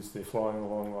because they're flying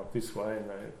along like this way and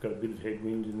they've got a bit of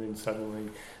headwind, and then suddenly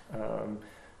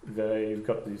they've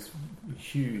got this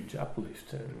huge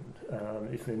uplift, and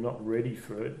if they're not ready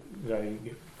for it, they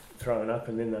get thrown up,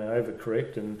 and then they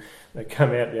overcorrect and they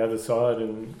come out the other side,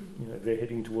 and they're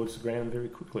heading towards the ground very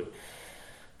quickly.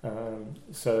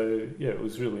 So it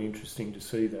was really interesting to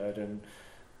see that, and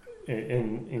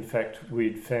in fact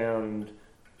we'd found,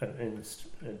 and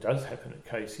it does happen at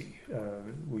Casey,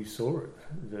 we saw it,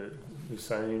 the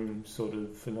same sort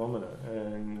of phenomena,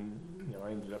 and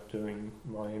I ended up doing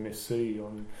my MSc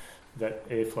on that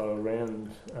airflow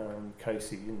around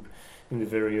Casey in the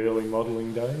very early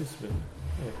modelling days, but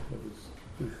it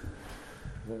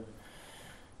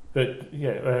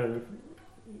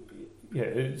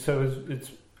was so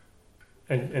it's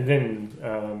and then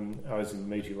I was in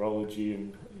meteorology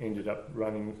and ended up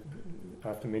running,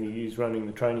 after many years, running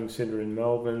the training centre in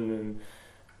Melbourne,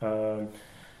 and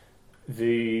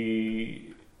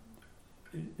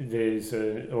there's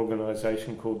an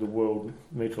organisation called the World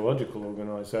Meteorological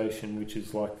Organisation, which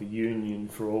is like the union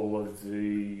for all of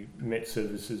the Met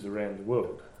services around the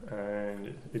world,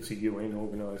 and it's a UN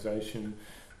organisation,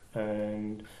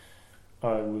 and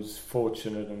I was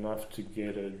fortunate enough to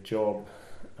get a job.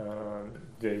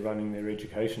 They're running their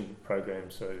education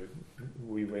program, so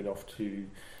we went off to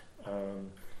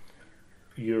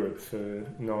Europe for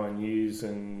 9 years,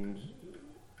 and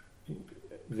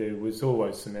there was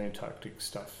always some Antarctic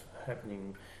stuff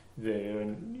happening there,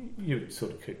 and you'd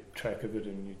sort of keep track of it,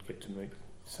 and you'd get to meet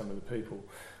some of the people.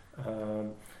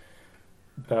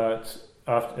 But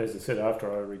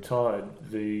after I retired,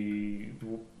 the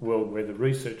World Weather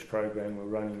Research Program were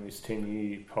running this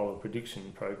 10-year polar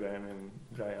prediction program, and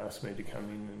they asked me to come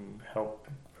in and help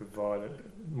provide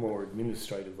more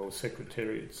administrative or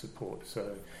secretariat support.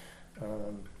 So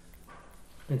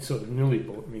it sort of nearly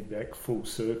brought me back full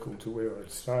circle to where I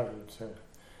started. So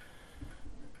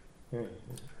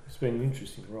it's been an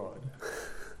interesting ride.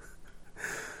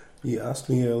 You asked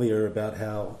me earlier about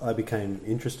how I became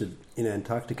interested in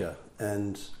Antarctica,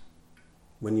 and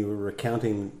when you were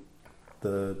recounting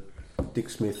the Dick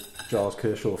Smith, Giles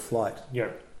Kershaw flight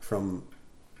from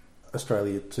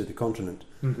Australia to the continent,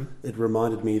 it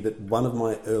reminded me that one of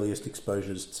my earliest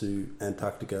exposures to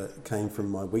Antarctica came from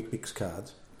my Weet-Bix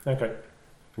cards,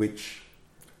 which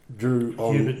drew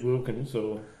on... Hubert Wilkins,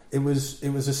 or... It was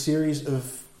a series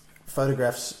of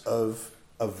photographs of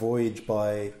a voyage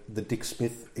by the Dick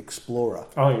Smith Explorer.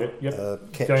 Oh, yeah.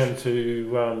 Down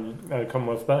to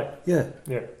Commonwealth Bay. Yeah.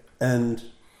 And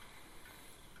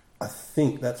I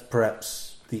think that's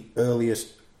perhaps the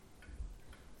earliest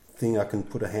thing I can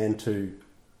put a hand to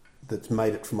that's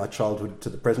made it from my childhood to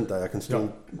the present day. I can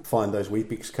still find those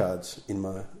Weet-Bix cards in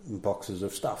my boxes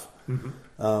of stuff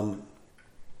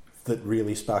that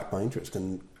really sparked my interest,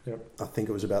 and I think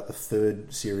it was about the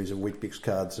third series of Weet-Bix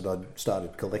cards that I'd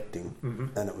started collecting,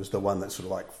 and it was the one that sort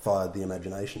of like fired the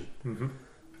imagination.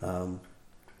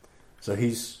 So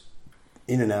he's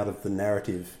in and out of the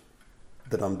narrative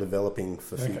that I'm developing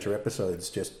for future episodes,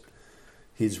 just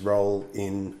his role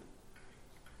in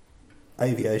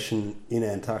aviation in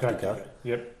Antarctica,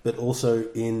 but also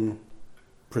in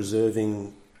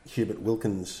preserving Hubert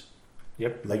Wilkins'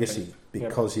 legacy,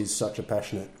 because he's such a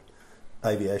passionate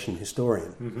aviation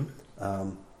historian.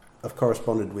 I've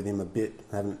corresponded with him a bit,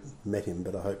 haven't met him,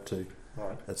 but I hope to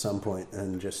at some point,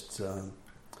 and just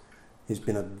he's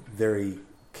been a very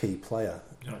key player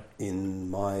in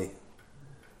my...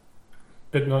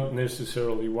 But not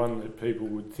necessarily one that people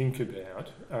would think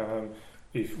about.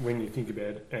 When you think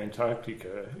about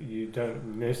Antarctica, you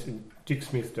don't Dick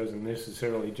Smith doesn't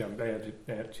necessarily jump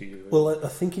out to you. Well, I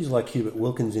think he's like Hubert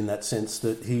Wilkins in that sense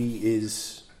that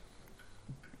he's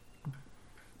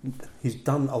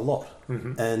done a lot,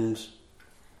 and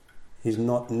he's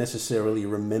not necessarily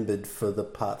remembered for the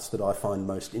parts that I find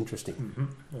most interesting.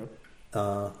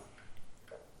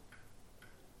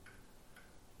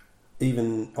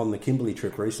 Even on the Kimberley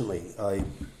trip recently, I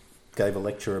gave a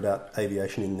lecture about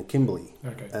aviation in the Kimberley,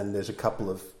 and there's a couple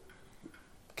of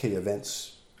key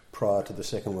events prior to the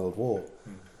Second World War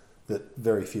that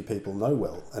very few people know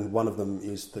well, and one of them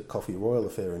is the Coffee Royal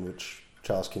affair, in which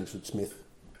Charles Kingsford Smith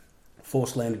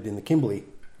force landed in the Kimberley,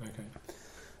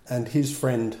 and his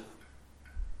friend,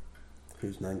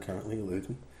 whose name currently eludes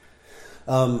me,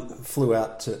 flew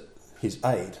out to his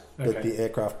aid, but the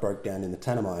aircraft broke down in the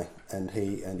Tanami, and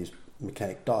he and his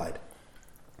mechanic died.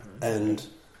 And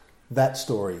that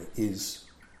story is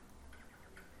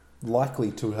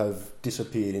likely to have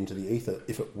disappeared into the ether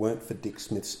if it weren't for Dick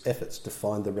Smith's efforts to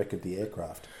find the wreck of the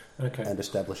aircraft and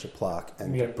establish a plaque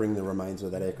and to bring the remains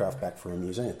of that aircraft back for a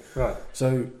museum. Right.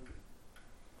 So,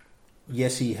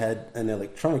 yes, he had an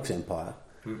electronics empire,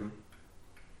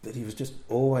 but he was just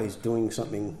always doing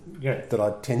something that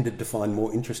I tended to find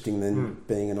more interesting than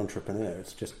being an entrepreneur.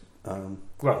 It's just...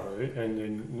 well, and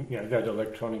then that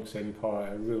electronics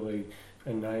empire really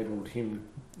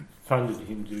funded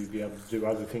him to be able to do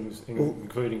other things,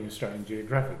 including Australian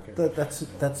Geographic.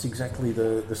 That's exactly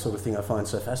the sort of thing I find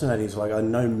so fascinating. Is like I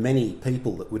know many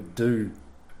people that would do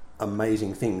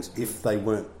amazing things if they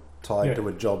weren't tied to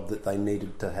a job that they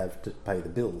needed to have to pay the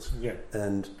bills. Yeah.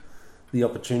 And the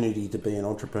opportunity to be an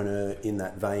entrepreneur in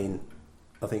that vein,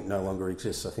 I think, no longer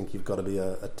exists. I think you've got to be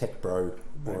a tech bro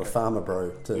or a farmer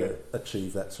bro to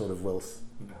achieve that sort of wealth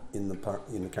in the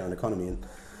current economy, and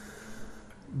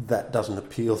that doesn't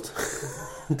appeal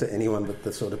to anyone but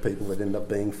the sort of people that end up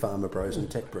being farmer bros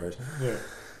and tech bros. Yeah.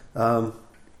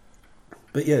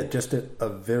 But yeah, just a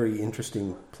very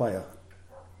interesting player.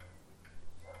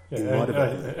 Yeah,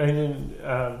 and then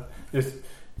just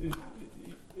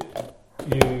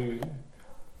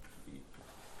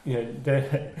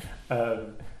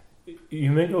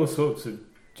you meet all sorts of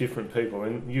different people,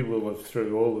 and you will have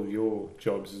through all of your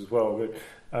jobs as well.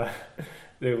 But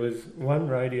there was one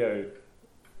radio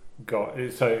guy.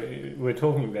 So we're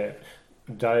talking about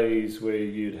days where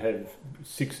you'd have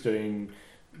 16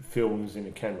 films in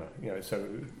a camera,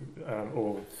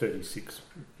 or 36,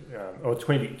 or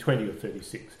 20 or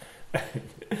 36.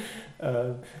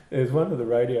 There's one of the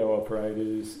radio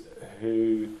operators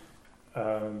who,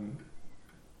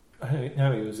 he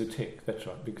was a tech, that's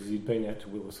right, because he'd been out to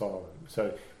Willis Island.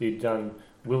 So he'd done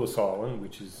Willis Island,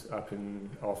 which is up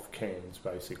off Cairns,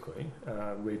 basically,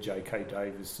 where J.K.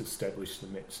 Davis established the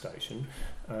Met Station.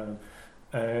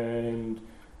 And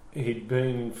he'd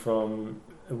been from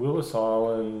Willis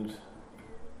Island,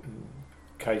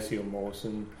 Casey or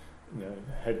Mawson,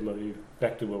 had leave,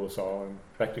 back to Willis Island,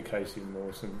 back to Casey and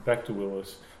Mawson, back to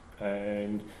Willis,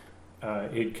 and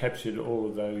he'd captured all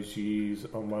of those years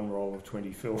on one roll of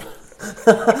 20 film.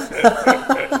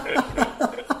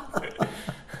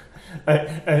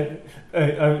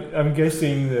 I'm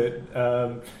guessing that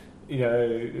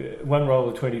one roll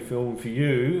of 20 film for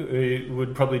you it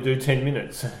would probably do 10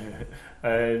 minutes,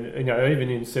 and even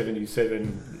in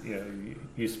 77,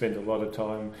 you spent a lot of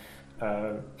time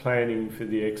planning for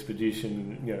the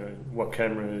expedition. What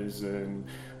cameras and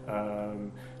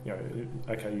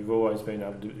you've always been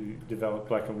able to develop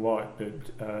black and white, but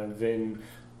then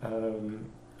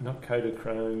not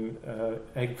Kodachrome,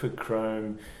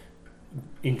 Agfachrome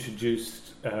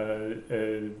introduced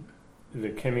the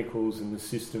chemicals in the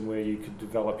system where you could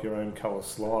develop your own colour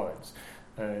slides.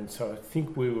 And so I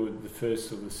think we were the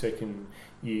first or the second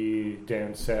year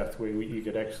down south where you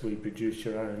could actually produce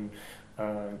your own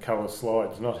colour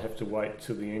slides, not have to wait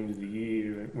till the end of the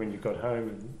year when you got home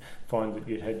and find that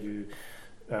you'd had your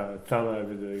thumb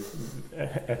over the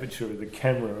aperture of the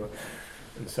camera,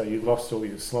 and so you lost all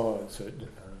your slides. So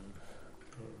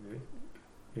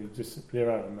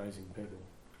there are amazing people.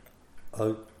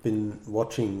 I've been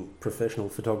watching professional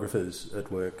photographers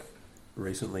at work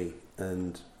recently,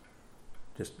 and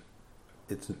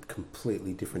it's a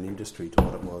completely different industry to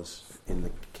what it was in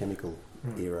the chemical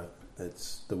era.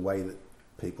 It's the way that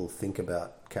people think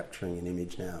about capturing an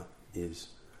image now is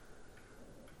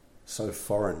so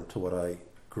foreign to what I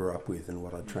grew up with and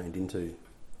what I trained into.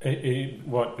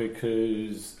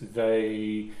 Because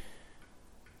they're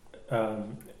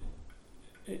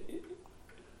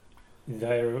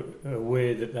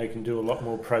aware that they can do a lot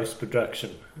more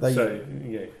post-production.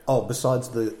 Besides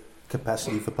the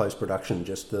capacity for post-production,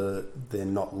 they're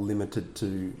not limited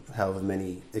to however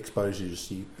many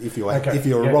exposures if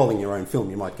you're rolling your own film,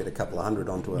 you might get a couple of hundred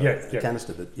onto a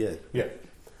canister, but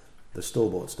the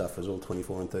store-bought stuff was all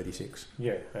 24 and 36.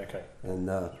 Yeah, okay. And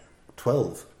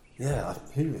 12. Yeah,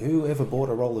 who ever bought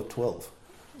a roll of 12?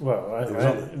 Well,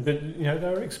 but they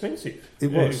were expensive.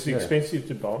 It was expensive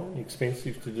to buy,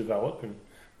 expensive to develop, and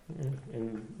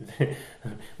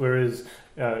whereas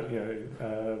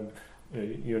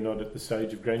you're not at the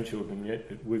stage of grandchildren yet,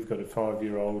 but we've got a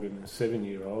 5-year-old and a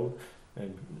 7-year-old,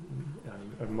 and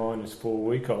a mine is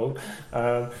 4-week-old.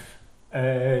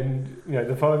 And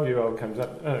the 5-year-old comes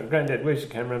up, Granddad, where's your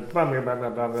camera? Blah, blah, blah,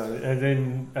 blah, blah. And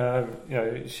then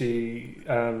she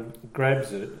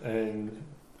grabs it, and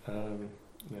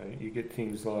you get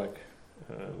things like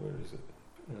where is it?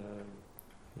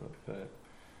 Not that.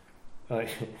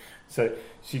 So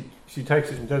she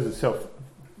takes it and does a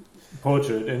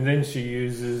portrait, and then she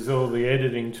uses all the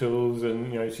editing tools,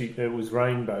 and it was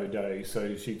Rainbow Day,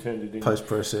 so she turned it into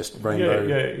post-processed rainbow.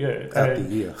 Out the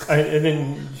year, and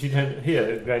then she turned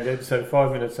Granddad. So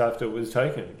 5 minutes after it was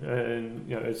taken,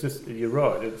 and it's just, you're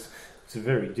right. It's a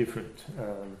very different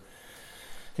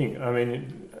thing. I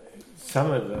mean, some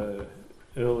of the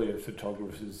earlier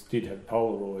photographers did have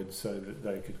Polaroids so that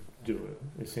they could do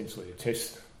essentially a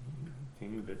test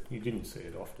thing, but you didn't see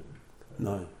it often.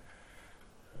 No.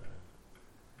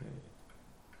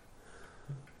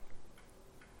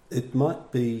 It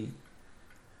might be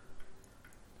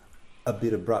a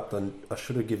bit abrupt, and I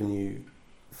should have given you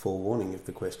forewarning of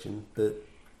the question, but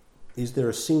is there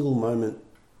a single moment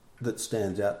that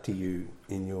stands out to you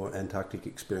in your Antarctic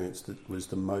experience that was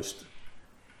the most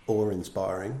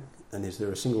awe-inspiring, and is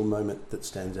there a single moment that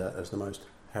stands out as the most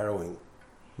harrowing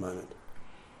moment?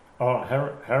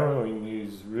 Harrowing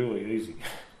is really easy.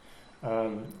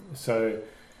 So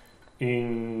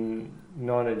in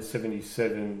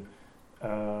 1977,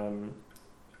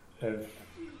 of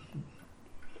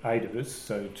 8 of us,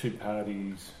 so 2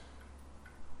 parties,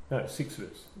 no, 6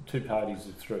 of us, 2 parties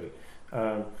of 3.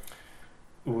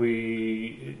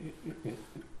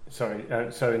 So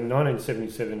in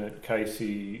 1977 at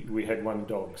Casey, we had 1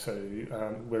 dog. So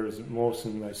whereas at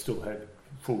Mawson they still had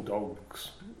full dogs,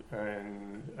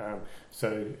 and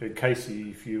so at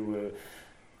Casey, if you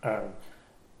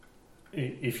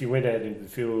went out into the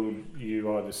field,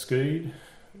 you either skied,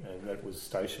 and that was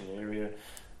station area.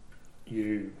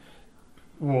 You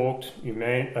walked, you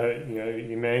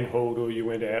manhauled, or you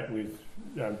went out with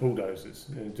bulldozers,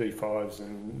 D5s,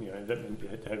 and that meant you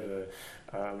had to have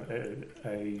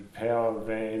a power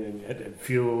van, and you had to have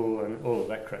fuel and all of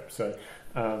that crap. So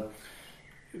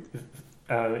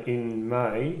in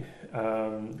May,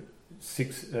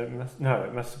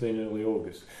 it must have been early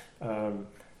August.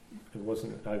 It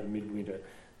wasn't over midwinter.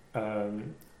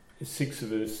 6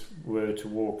 of us were to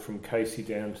walk from Casey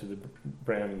down to the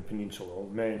Browning Peninsula, or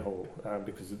Manhole,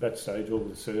 because at that stage all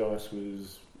the sea ice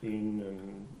was in,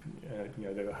 and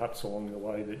there were huts along the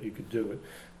way that you could do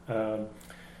it.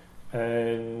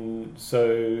 And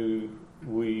so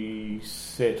we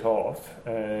set off,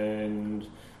 and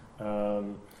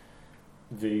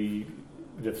the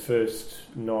first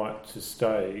night to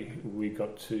stay, we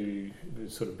got to the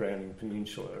sort of Browning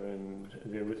Peninsula, and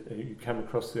you come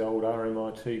across the old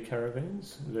RMIT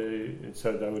caravans.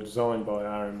 So they were designed by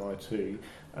RMIT,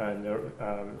 and they're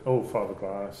all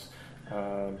fiberglass.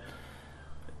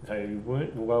 They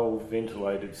weren't well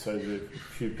ventilated, so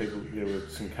there were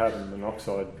some carbon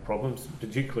monoxide problems,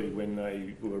 particularly when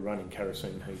they were running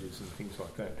kerosene heaters and things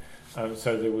like that.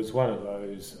 So there was one of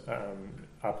those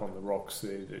up on the rocks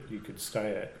there that you could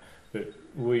stay at, but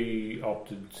we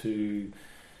opted to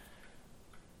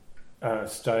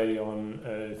stay on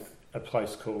a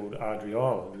place called Ardrey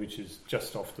Island, which is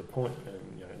just off the point,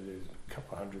 and there's a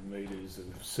couple of 100 metres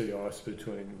of sea ice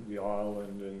between the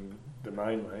island and the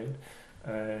mainland,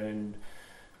 and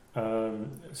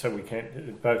so we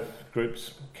camped. Both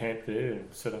groups camped there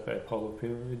and set up our polar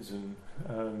pyramids, and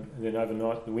then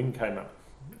overnight the wind came up,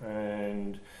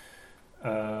 and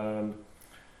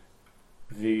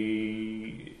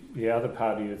the other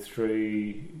party of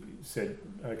 3 said,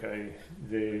 okay,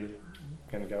 they're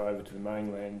going to go over to the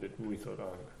mainland, but we thought,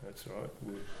 oh, that's all right,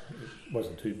 it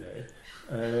wasn't too bad.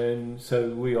 And so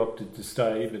we opted to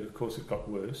stay, but of course it got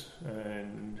worse.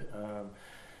 And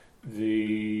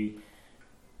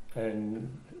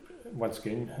once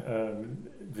again,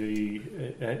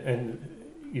 and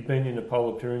you've been in a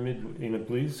polar pyramid in a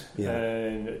bliz,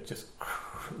 and it just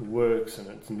works, and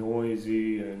it's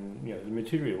noisy, and the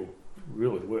material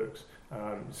really works.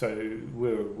 So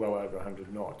we're well over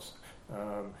 100 knots.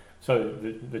 So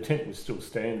the tent was still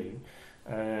standing,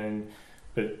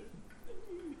 but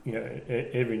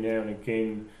every now and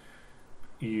again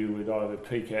you would either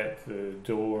peek out the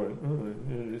door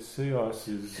and the sea ice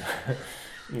is.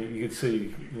 You could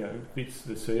see, bits of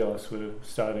the sea ice were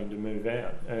starting to move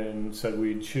out, and so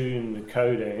we'd tune the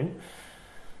Codan,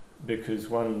 because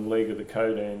one leg of the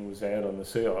Codan was out on the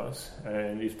sea ice,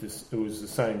 and if it was the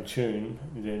same tune,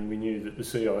 then we knew that the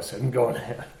sea ice hadn't gone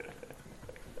out.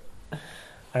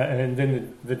 And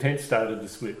then the tent started to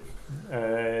split,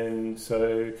 and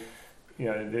so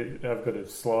I've got a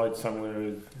slide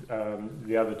somewhere of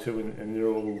the other 2, and they're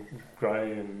all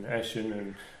grey and ashen,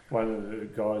 and one of the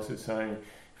guys is saying,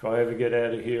 if I ever get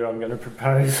out of here, I'm going to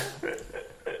propose.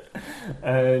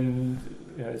 And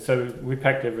so we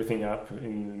packed everything up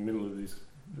in the middle of this.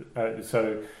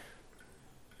 So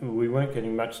we weren't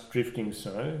getting much drifting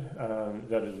snow.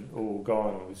 That had all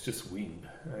gone. It was just wind.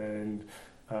 And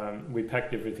we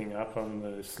packed everything up on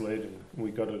the sled and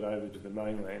we got it over to the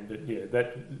mainland. But yeah,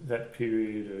 that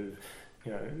period of,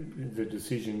 you know, the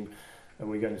decision, are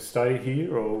we going to stay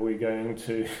here or are we going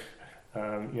to,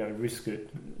 you know, risk it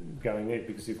going there?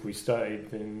 Because if we stayed,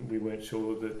 then we weren't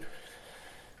sure that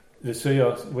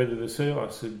whether the sea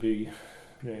ice would be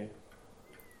there.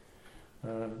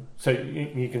 So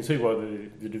you can see why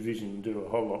the division do a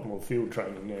whole lot more field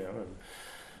training now. And,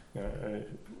 you know,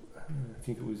 I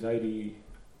think it was 80,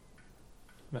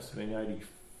 must have been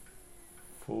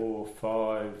 84,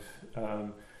 5.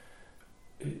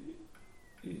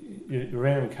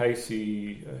 Around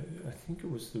Casey, I think it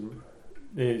was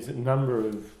there's a number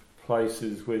of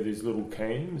places where there's little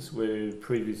camps where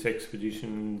previous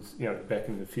expeditions, you know, back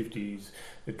in the 50s,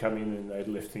 had come in and they'd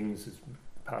left things as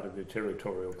part of their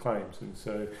territorial claims. And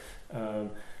so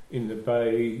in the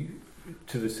bay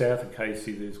to the south of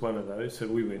Casey, there's one of those. So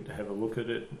we went to have a look at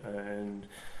it, and it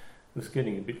was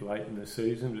getting a bit late in the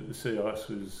season, but the sea ice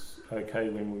was okay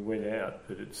when we went out,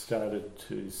 but it started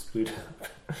to split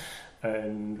up.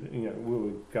 And, you know, we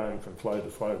were going from floe to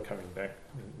floe coming back.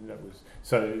 And that was,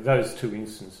 so those two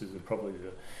instances are probably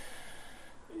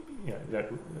you know,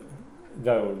 that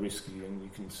they were risky, and you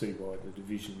can see why the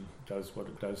division does what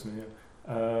it does now.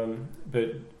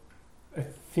 But I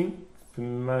think the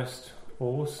most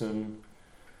awesome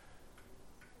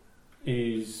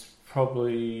is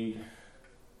probably,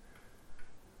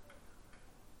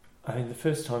 I mean, the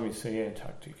first time you see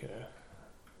Antarctica,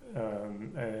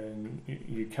 and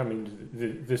you come into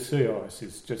the sea ice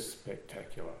is just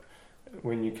spectacular.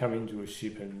 When you come into a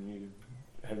ship and you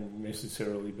haven't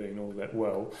necessarily been all that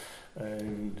well,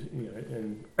 and you know,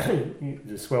 and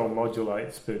the swell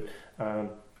modulates, but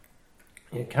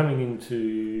coming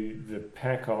into the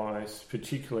pack ice,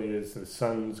 particularly as the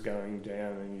sun's going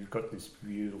down and you've got this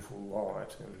beautiful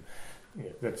light, and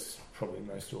that's probably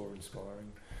most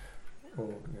awe-inspiring. Or,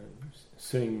 you know,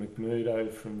 seeing McMurdo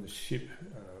from the ship,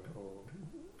 or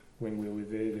when we were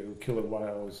there were killer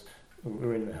whales. We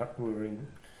were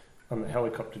on the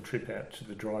helicopter trip out to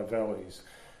the dry valleys.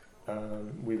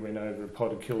 We went over a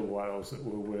pod of killer whales that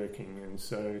were working, and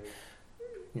so,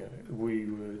 you know, we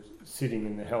were sitting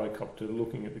in the helicopter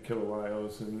looking at the killer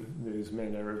whales, and there's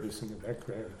Man Erebus in the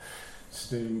background,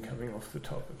 steam coming off the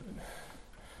top of it.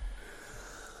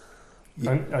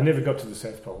 Yeah. I never got to the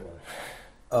South Pole though.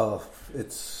 Oh,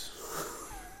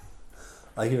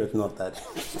 I hear it's not that.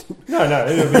 No,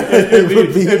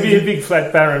 it'd be a big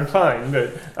flat barren plain,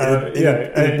 but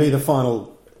it'd be the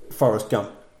final Forrest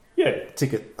Gump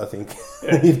ticket, I think.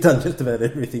 Yeah. You've done just about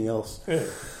everything else. Yeah.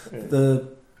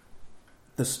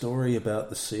 The story about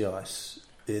the sea ice,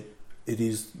 it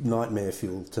is nightmare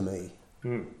fuel to me.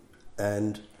 Mm.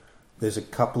 And there's a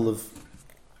couple of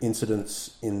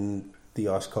incidents in the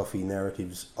Ice Coffee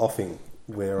Narratives offing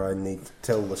where I need to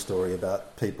tell the story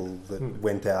about people that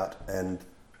went out and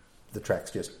the tracks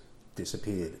just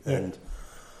disappeared. Yeah. And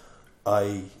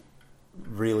I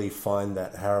really find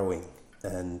that harrowing.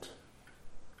 And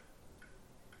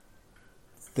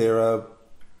there are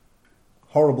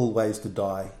horrible ways to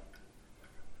die,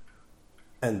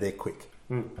 and they're quick.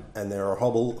 Mm. And there are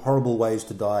horrible ways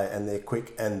to die, and they're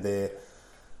quick, and they're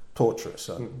torturous.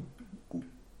 So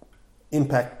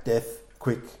impact, death,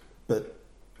 quick, but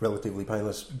relatively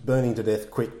painless. Burning to death,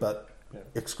 quick but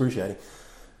excruciating.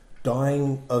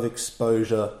 Dying of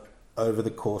exposure over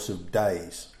the course of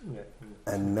days,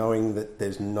 and knowing that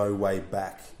there's no way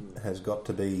back has got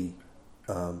to be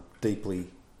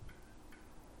deeply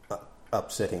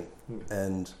upsetting.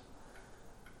 And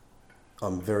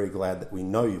I'm very glad that we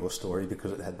know your story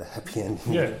because it had the happy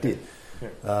ending it did.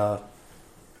 Yeah.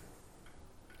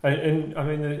 And I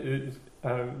mean,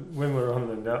 when we were on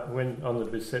the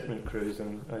besetment cruise,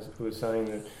 and as we were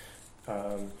saying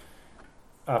that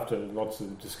after lots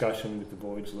of discussion with the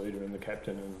voyage leader and the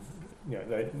captain, and you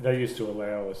know, they used to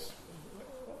allow us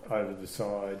over the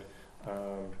side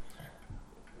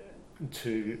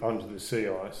onto the sea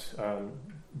ice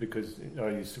because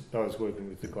I was working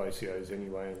with the glaciers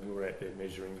anyway, and we were out there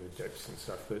measuring the depths and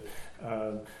stuff. But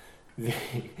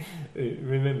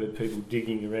remember people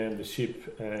digging around the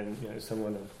ship, and you know,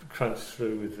 someone had crunched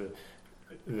through with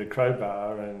the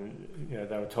crowbar, and you know,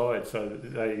 they were tired, so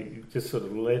they just sort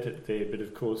of let it there. But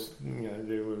of course, you know,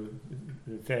 there were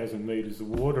 1,000 metres of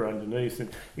water underneath, and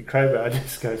the crowbar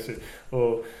just goes through.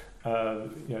 Or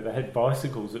you know, they had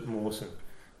bicycles at Mawson,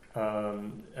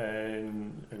 and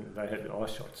they had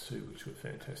ice shots too, which were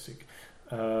fantastic.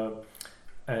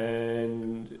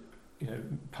 And you know,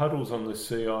 puddles on the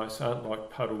sea ice aren't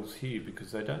like puddles here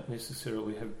because they don't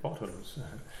necessarily have bottoms.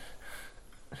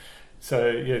 So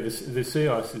yeah, the sea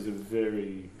ice is a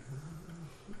very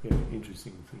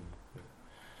interesting thing.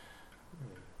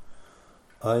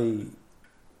 I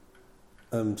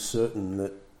am certain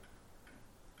that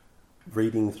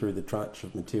reading through the tranche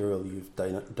of material you've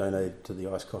donated to the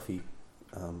Iced Coffee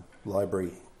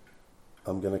library,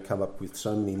 I'm going to come up with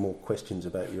so many more questions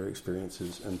about your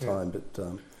experiences and time,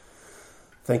 but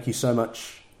thank you so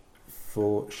much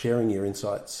for sharing your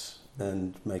insights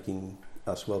and making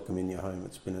us welcome in your home.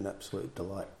 It's been an absolute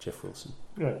delight, Jeff Wilson.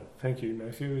 No, thank you,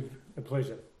 Matthew. It was a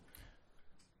pleasure.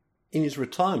 In his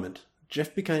retirement,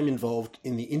 Jeff became involved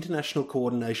in the International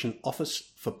Coordination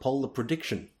Office for Polar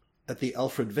Prediction at the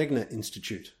Alfred Wegener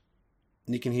Institute.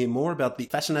 And you can hear more about the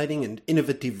fascinating and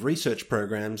innovative research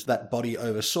programs that body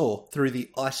oversaw through the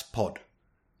Ice Pod.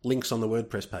 Links on the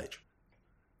WordPress page.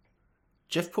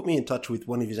 Jeff put me in touch with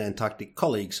one of his Antarctic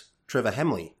colleagues, Trevor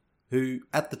Hamley, who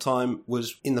at the time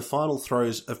was in the final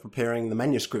throes of preparing the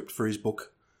manuscript for his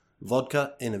book,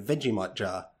 Vodka in a Vegemite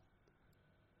Jar.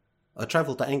 I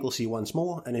travelled to Anglesea once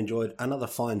more and enjoyed another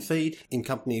fine feed in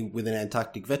company with an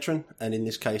Antarctic veteran, and in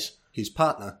this case, his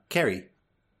partner, Kerry,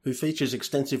 who features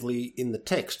extensively in the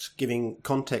text, giving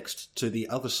context to the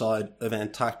other side of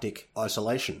Antarctic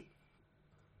isolation.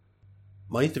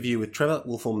 My interview with Trevor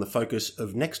will form the focus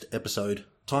of next episode,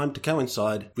 timed to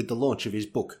coincide with the launch of his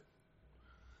book.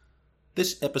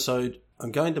 This episode,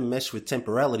 I'm going to mess with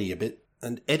temporality a bit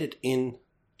and edit in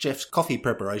Jeff's coffee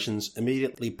preparations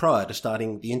immediately prior to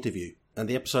starting the interview, and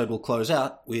the episode will close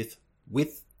out with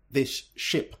This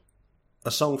Ship, a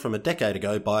song from a decade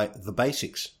ago by The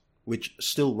Basics, which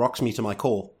still rocks me to my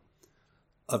core.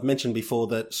 I've mentioned before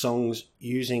that songs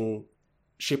using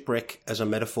shipwreck as a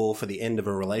metaphor for the end of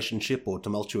a relationship or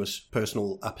tumultuous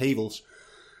personal upheavals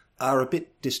are a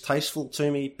bit distasteful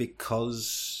to me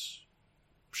because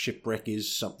shipwreck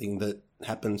is something that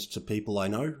happens to people I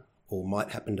know or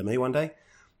might happen to me one day,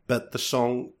 but the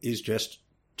song is just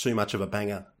too much of a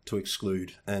banger to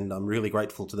exclude, and I'm really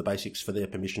grateful to The Basics for their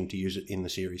permission to use it in the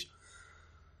series.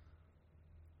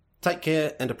 Take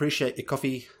care and appreciate your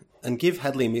coffee, and give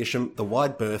Hadley Mearsham the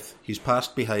wide berth his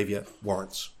past behaviour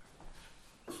warrants.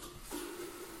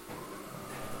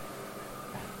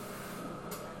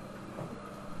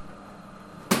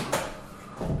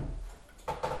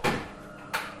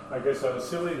 I guess I was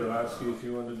silly to ask you if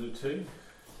you wanted a tea.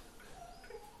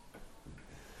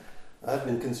 I've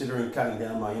been considering cutting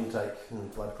down my intake,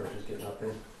 and blood pressure's getting up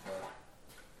there.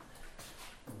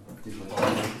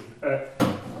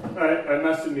 I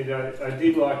must admit, I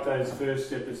did like those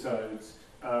first episodes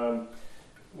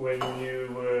when you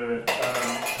were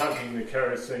hunting the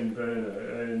kerosene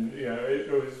burner, and it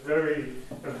was very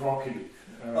evocative.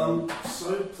 I'm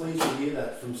so pleased to hear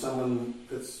that from someone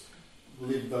that's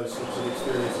lived those sorts of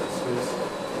experiences.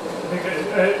 I think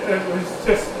it was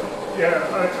just,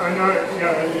 I know,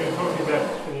 you're talking about,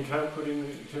 and you can't put in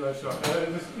too much time. It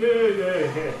was,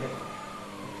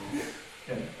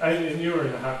 and you were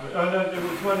in a half. Oh no, there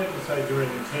was one episode during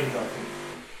the tent, I think.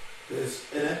 There's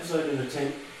an episode in a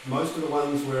tent. Most of the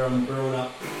ones where I'm brewing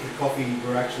up the coffee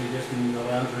were actually just in the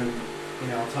lounge room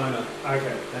in Altona.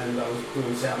 Okay. And I was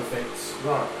doing sound effects.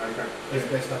 Right, okay. As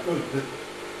best I could. But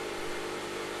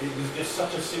it was just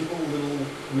such a simple little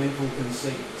mental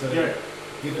conceit to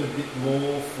give it a bit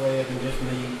more flair than just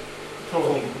me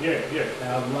talking. Yeah. And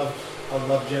I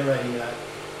loved generating that.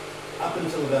 Up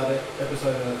until about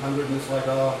episode 100, and it's like,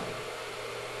 I'll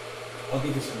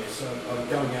give this a miss. I'm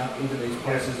going out into these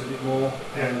places a bit more,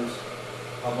 and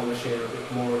I want to share a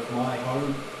bit more of my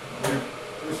home with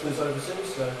listeners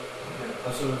overseas, so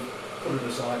I sort of put it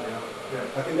aside now.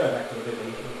 I can go back to a bit of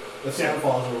the sound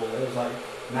files are all there. There's like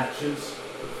matches,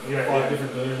 5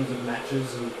 different versions of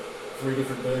matches, and 3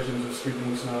 different versions of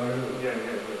stripping snow. I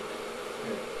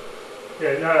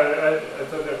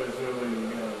thought that was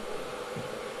really,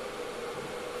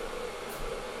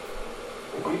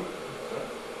 Thank you.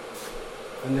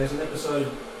 And there's an episode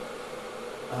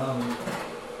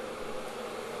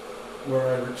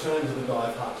where I return to the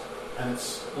dive hut, and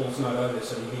it's all snowed over,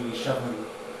 so you hear me shoveling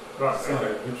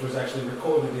snow, which was actually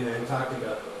recorded in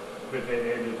Antarctica, but then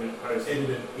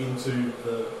edited into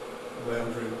the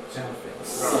lounge room sound effects.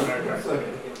 So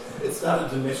it started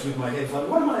to mess with my head. Like,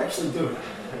 what am I actually doing?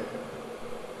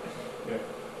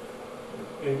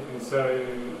 And so,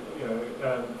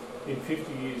 in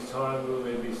 50 years' time, will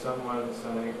there be someone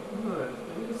saying,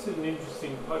 it's an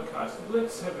interesting podcast,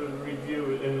 let's have a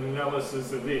review and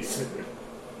analysis of this?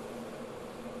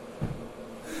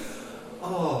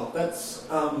 That's...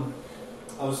 I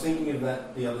was thinking of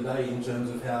that the other day in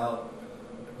terms of how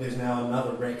there's now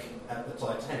another wreck at the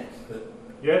Titanic that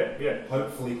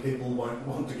hopefully people won't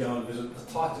want to go and visit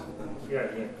the Titan.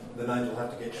 And the names will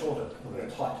have to get shorter.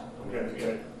 Tight.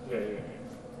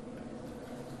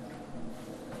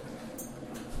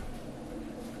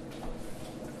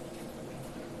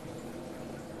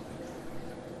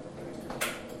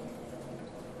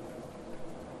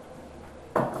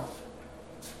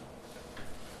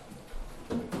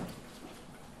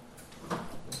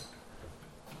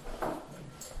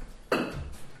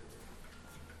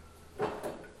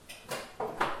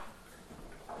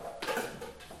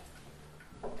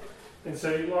 And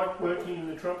so you like working in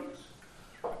the tropics?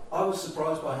 I was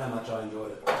surprised by how much I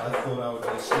enjoyed it. I thought I would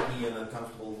be sticky and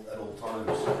uncomfortable at all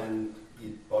times, and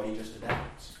your body just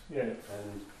adapts. Yeah.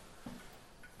 And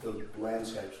the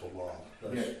landscapes were wild.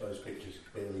 Those pictures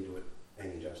barely do it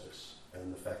any justice.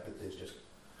 And the fact that there's just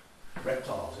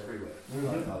reptiles everywhere.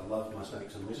 Mm-hmm. I love my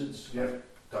snakes and lizards. Yeah.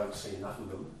 I don't see enough of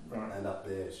them. Right. And up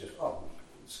there it's just,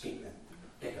 skink and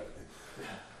gecko.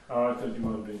 Oh, I thought you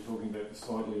might have been talking about the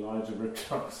slightly larger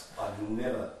reptiles. I've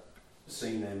never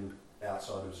seen them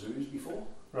outside of zoos before.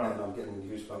 Right. And I'm getting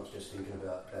goosebumps just thinking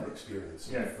about that experience.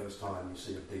 Yeah. The first time you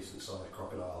see a decent sized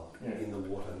crocodile in the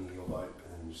water near your boat,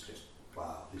 and it's just,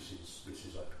 wow, this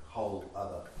is a whole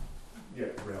other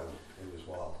realm. It was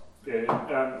wild. Yeah,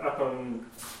 up on,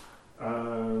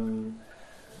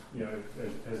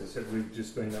 as I said, we've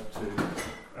just been up to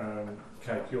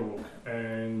Cape York,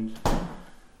 and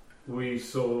we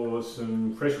saw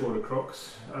some freshwater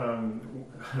crocs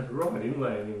right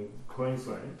inland in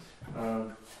Queensland, a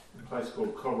place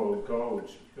called Cobbold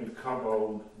Gorge,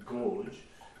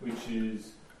 which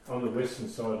is on the western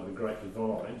side of the Great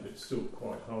Divide, but still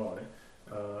quite high.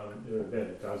 There are about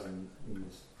a dozen in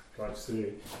this place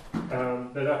there.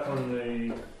 But up on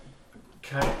the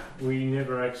Cape, we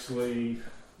never actually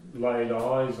laid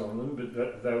eyes on them, but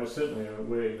they were certainly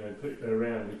aware,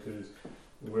 around, because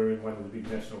we're in one of the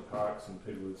big national parks and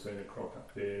people had seen a croc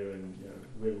up there, and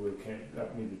where we were camped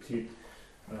up near the tip.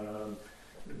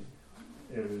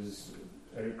 It was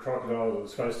a crocodile that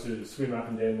was supposed to swim up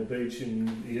and down the beach in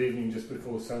the evening just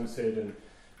before sunset, and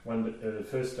the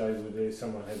first day we were there,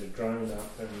 someone had a drone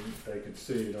up and they could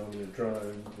see it on the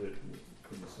drone, but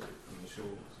couldn't see it from the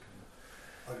shore.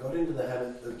 I got into the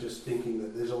habit of just thinking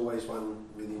that there's always one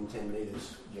within 10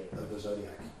 metres of the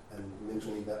Zodiac, and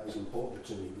mentally that was important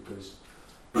to me, because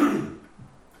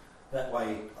that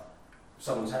way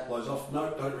someone's hat blows off,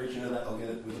 no, don't reach into that, I'll get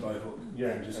it with a boat hook.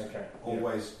 And just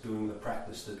always doing the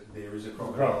practice that there is a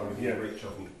crocodile within reach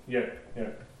of me.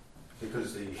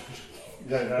 Because they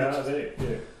are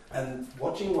there, And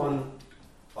watching one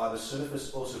either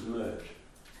surface or submerge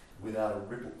without a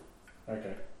ripple.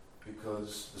 Okay.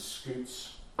 Because the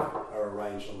scoots are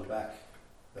arranged on the back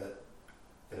that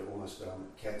they're almost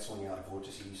cancelling out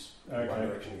vortices in one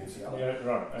direction against the other. Yeah,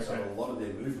 right. Okay. So a lot of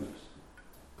their movement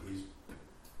is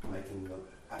making the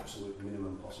absolute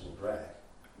minimum possible drag.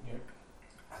 Yeah.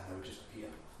 And they would just appear.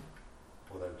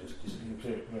 Or they would just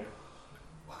disappear. Yeah.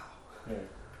 Wow. Yeah.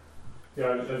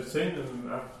 Yeah, I've seen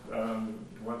them up,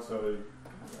 once for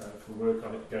work I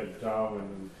had to go to Darwin,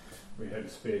 and we had a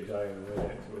spare day and we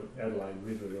went out to Adelaide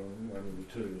River on one of the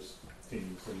tourist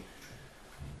things, and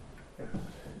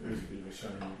it was a bit of a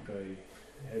shame that they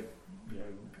had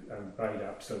bait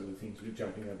up so the things were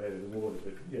jumping up out of the water,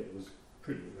 but yeah, it was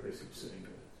pretty impressive seeing it.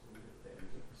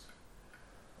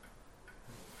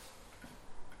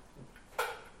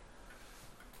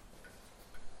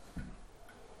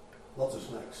 Lots of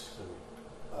snakes.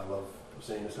 I love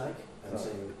seeing a snake and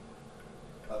seeing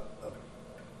a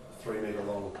 3 metre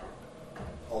long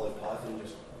olive python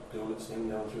just doing its thing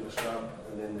down through the scrub,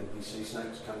 and then there'd be sea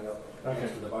snakes coming up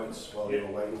next to the boats while you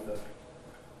were waiting for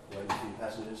your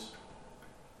passengers.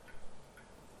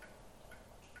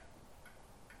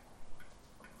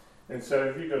 And so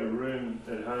have you got a room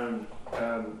at home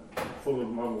full of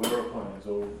model aeroplanes,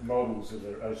 or models of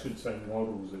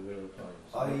models of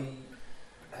aeroplanes?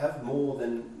 I have more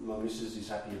than my missus is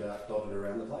happy about dotted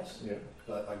around the place,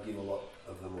 but I give a lot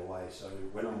of them away. So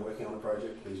when I'm working on a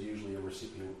project, there's usually a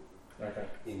recipient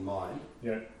in mind,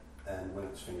 and when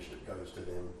it's finished, it goes to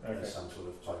them as some sort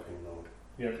of token or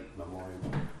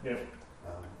memoriam.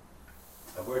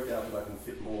 I've worked out that I can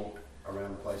fit more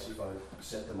around the place if I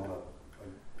set them on I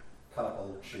cut up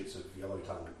old sheets of yellow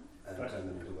tongue and turn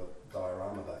them into a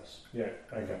diorama base.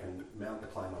 I can mount the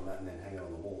plane on that and then hang it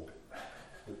on the wall.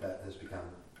 But that has become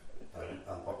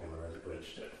unpopular as it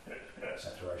reached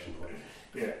saturation point.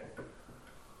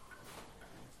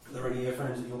 Are there any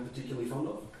airframes that you're particularly fond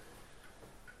of?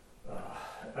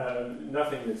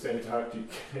 Nothing that's Antarctic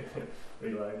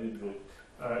related, but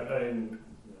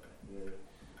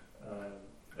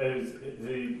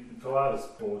the Pilatus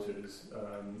porters,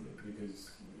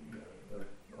 because I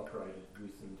operated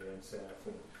with them down south.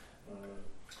 And,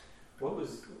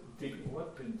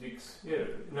 what did Dick's?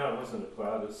 No, it wasn't a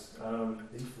Pilatus.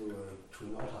 These were a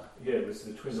Twin Otter. Yeah, it was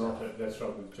the Twin Otter. That's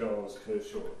right, with Giles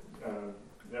Kershaw.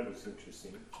 That was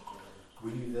interesting. Were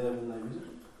you there when they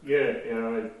visited?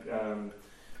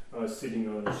 I was sitting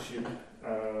on a ship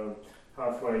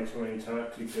halfway to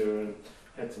Antarctica and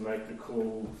had to make the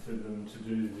call for them to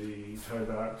do the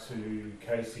Hobart to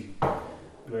Casey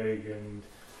leg, and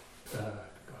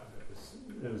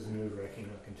that was nerve-wracking,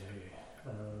 I can tell you.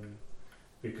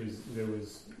 because there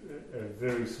was a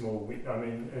very small window. I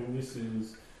mean, and this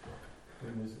is,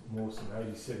 when was it, Mawson,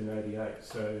 87, 88,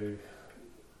 so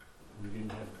we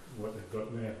didn't have what they've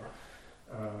got now.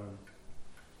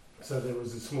 So there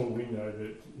was a small window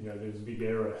that, there was a big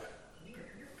error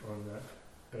on that.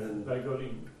 And they got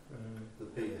in. The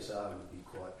PSR would be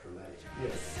quite dramatic. Yeah.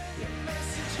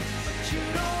 But you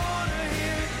don't want to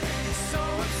hear it. You're so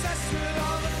obsessed with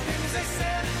all the things they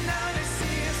said, and now they